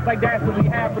 Yo, like that's what we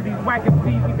have for these whack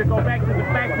MCs. Need to go back to the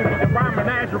factory, the rhyme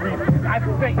menagerie. I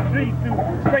straight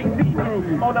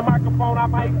see-through. On the microphone, I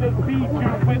might just beat you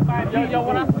with my Yo,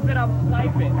 when I spit, I'm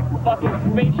sniping.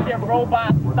 Fucking spaceship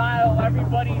robot style.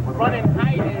 Everybody's running,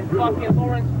 hiding. Fucking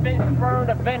Lawrence Fishburne,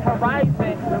 Event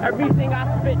Horizon. Everything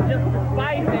I spit just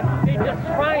despising. They just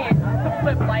trying to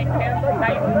flip like him.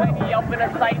 Nice lady up in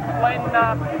her sights when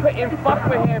couldn't fuck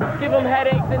with him. Give him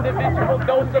headaches, individual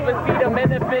dose of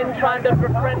acetaminophen. Trying to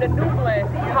befriend a new blend.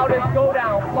 How this go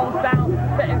down? Flows down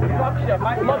to instruction.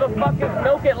 Motherfuckers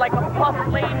milk it like a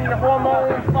puff-laden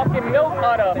hormone fucking milk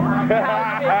udder.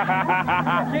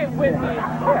 Get with me.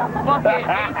 Fucking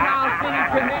A-Town City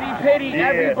Committee pity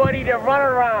everybody to run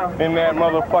around. In that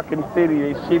motherfucking city,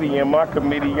 they shitty. In my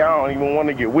committee, y'all don't even want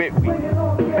to get with me.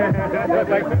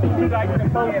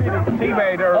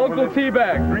 Uncle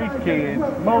T-Bag, Grease Kids,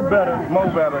 Mo Better,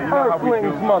 you know how we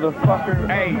do. Motherfucker.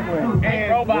 Hey,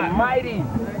 and Robot. Mighty,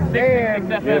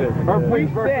 and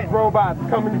Earthquakes vs. Robots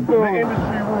coming soon. The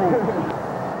industry room.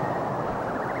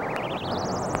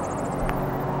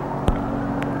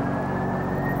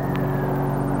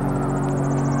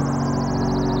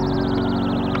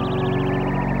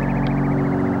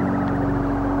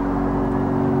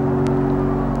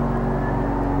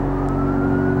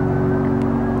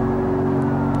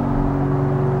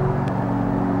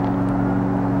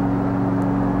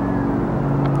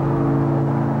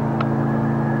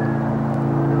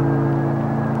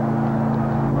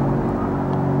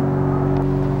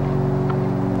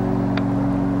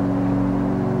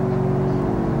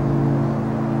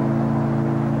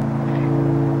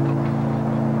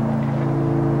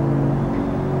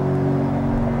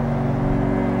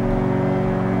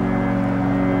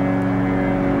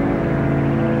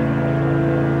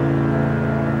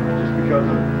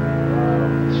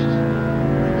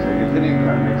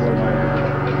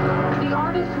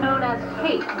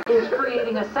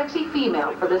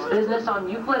 For this business on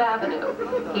Euclid Avenue.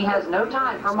 He has no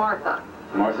time for Martha.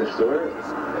 Martha Stewart?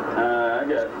 I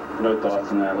got no thoughts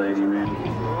on that lady, man.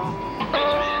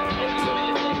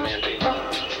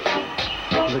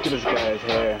 Look at this guy's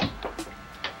hair.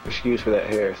 Excuse for that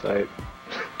hair, Sight.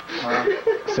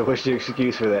 So what's your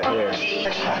excuse for that hair?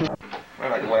 I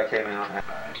like the way I came out.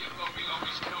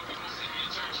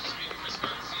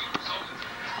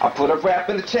 I put a rap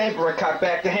in the chamber and cock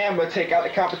back the hammer. Take out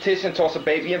the competition, toss a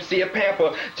baby MC a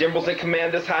pamper. Generals and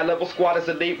commanders, high-level squatters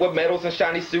elite with medals and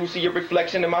shiny suits. See your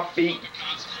reflection in my feet.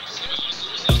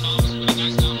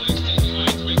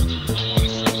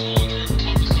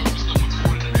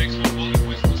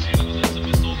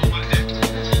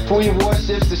 For your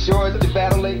warships, the shores, the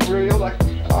battle ain't real. Like,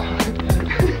 no,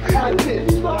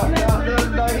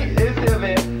 it's him,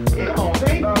 man.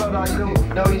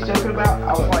 No, he's joking about.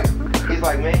 I was like. He's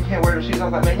like, man, you can't wear the shoes. I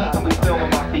was like, man, you can't be filming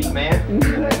my feet, man.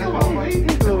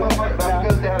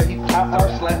 I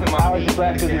was just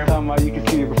laughing because you're talking about you can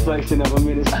see the reflection of him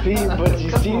in his feet, but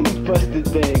you see these busted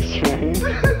things, man.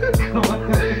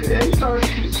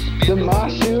 They're my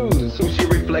shoes. So she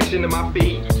reflection in my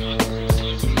feet.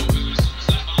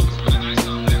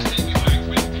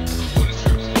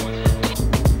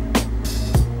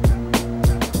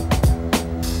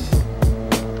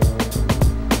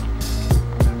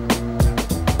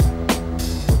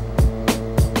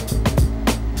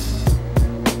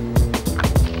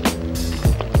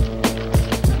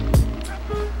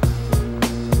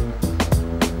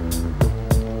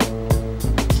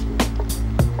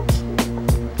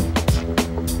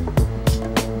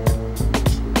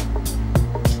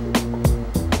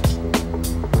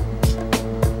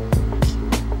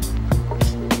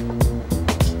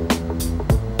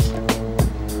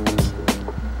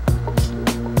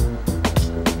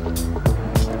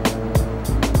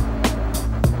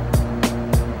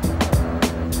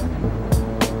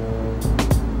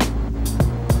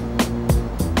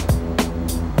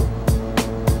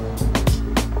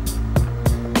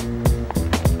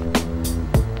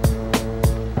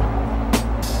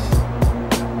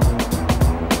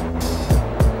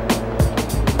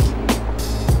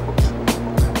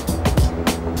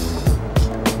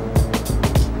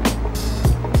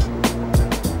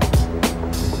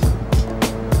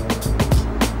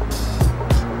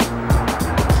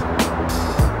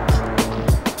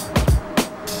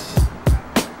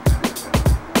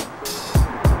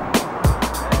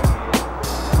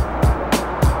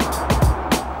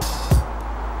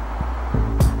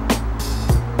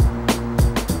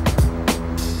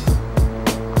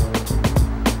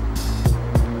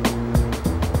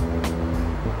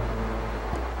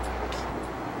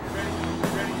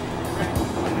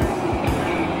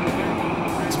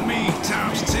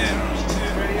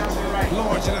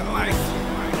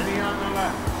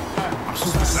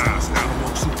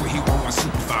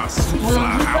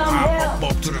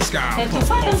 sky.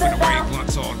 Puff off in the rain,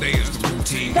 blunts all day is the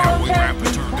routine. Highway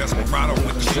rappers turn desperado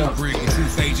with the shoe green with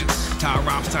truth agents. Tie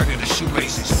rhymes tighter than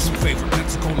shoelaces. Two favorite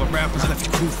Pensacola rappers left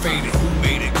your crew faded. Who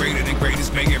made it greater than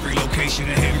greatest? Make every location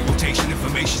a heavy rotation.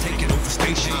 Information taking over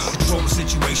stations. Control the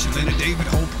situations in the David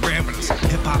Hope parameters.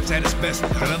 Hip hop's at its best,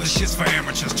 but other shit's for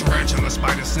amateurs. Tarantula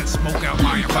spider sense smoke out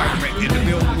my environment. In the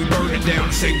building we burn it down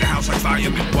and save the house like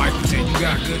firemen. Wipe pretend you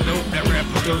got good dope, that rap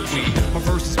is dirt weed. My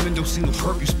verse is Mendocino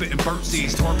perp, you spitting burnt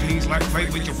seeds. Tarpees like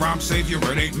fate with your rhyme savior,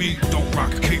 it ain't me. Don't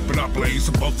rock a cape, but I blaze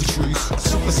above the trees.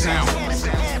 Super sound,